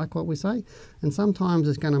going to like what we say, and sometimes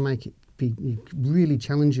it's going to make it really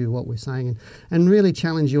challenge you what we're saying and really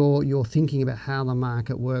challenge your thinking about how the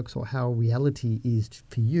market works or how reality is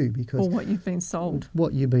for you, because or what you've been sold.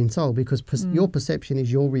 Because your perception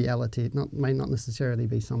is your reality. It may not necessarily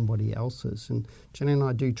be somebody else's. And Janine and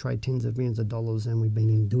I do trade tens of millions of dollars, and we've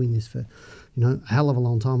been doing this for a hell of a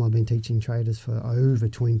long time. I've been teaching traders for over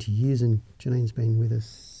 20 years, and Janine's been with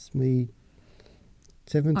us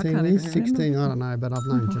 17 years, 16, I don't know, but I've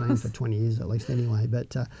known Janine for 20 years at least anyway.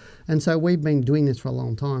 But and so we've been doing this for a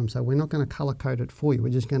long time, so we're not going to colour code it for you. We're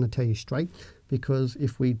just going to tell you straight, because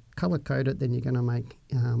if we colour code it, then you're going to make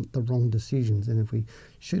the wrong decisions. And if we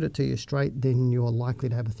shoot it to you straight, then you're likely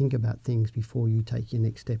to have a think about things before you take your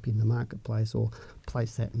next step in the marketplace or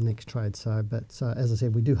place that next trade. But as I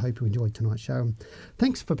said, we do hope you enjoyed tonight's show.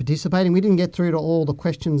 Thanks for participating. We didn't get through to all the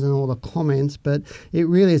questions and all the comments, but it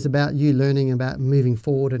really is about you learning about moving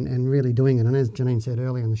forward and really doing it. And as Janine said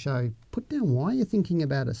earlier in the show, put down why you're thinking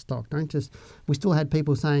about a stock. We still had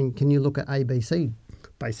people saying, can you look at ABC,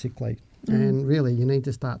 basically? And really, you need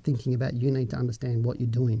to start thinking about, you need to understand what you're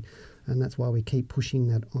doing. And that's why we keep pushing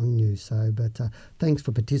that on you. But thanks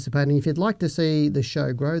for participating. If you'd like to see the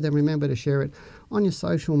show grow, then remember to share it on your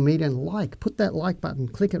social media and put that like button,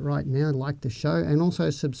 click it right now, like the show, and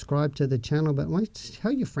also subscribe to the channel. But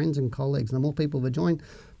tell your friends and colleagues. The more people that join,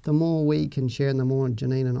 the more we can share and the more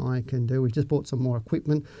Janine and I can do. We've just bought some more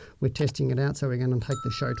equipment. we're testing it out, so we're going to take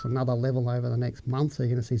the show to another level over the next month. So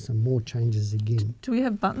you're going to see some more changes again. Do we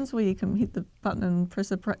have buttons where you can hit the button and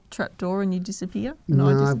press a trap door and you disappear? No,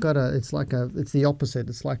 I've got it's the opposite.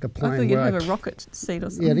 It's like a plane. I thought you'd have a rocket seat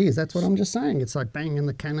or something. Yeah, it is. That's what I'm just saying. It's like bang, and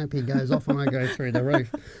the canopy goes off and I go through the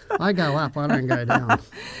roof. I go up, I don't go down.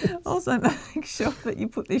 Also, make sure that you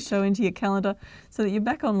put this show into your calendar so that you're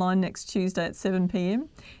back online next Tuesday at 7 p.m.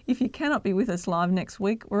 If you cannot be with us live next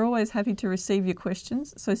week, we're always happy to receive your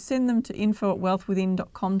questions. So send them to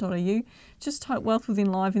info@wealthwithin.com.au. Just type Wealth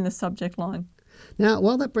Within Live in the subject line. Now,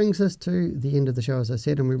 well, that brings us to the end of the show, as I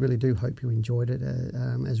said, and we really do hope you enjoyed it,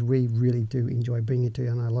 as we really do enjoy bringing it to you.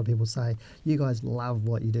 I know a lot of people say, you guys love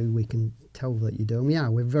what you do. We can tell that you do. And we are.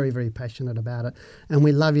 We're very, very passionate about it. And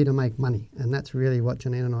we love you to make money. And that's really what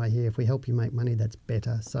Janine and I are here. If we help you make money, that's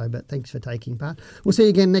better. So, but thanks for taking part. We'll see you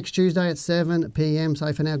again next Tuesday at 7 p.m.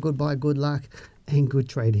 So for now, goodbye, good luck, and good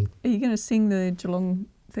trading. Are you going to sing the Geelong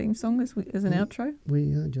theme song as an outro?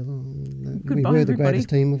 We are Geelong. Goodbye, we're the greatest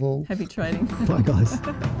team of all. Happy trading. Bye, guys.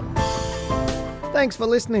 Thanks for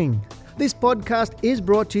listening. This podcast is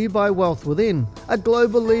brought to you by Wealth Within, a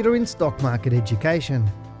global leader in stock market education.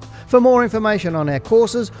 For more information on our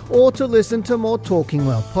courses or to listen to more Talking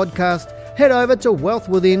Wealth podcasts, head over to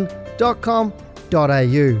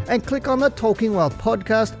wealthwithin.com.au and click on the Talking Wealth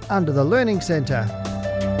podcast under the Learning Centre.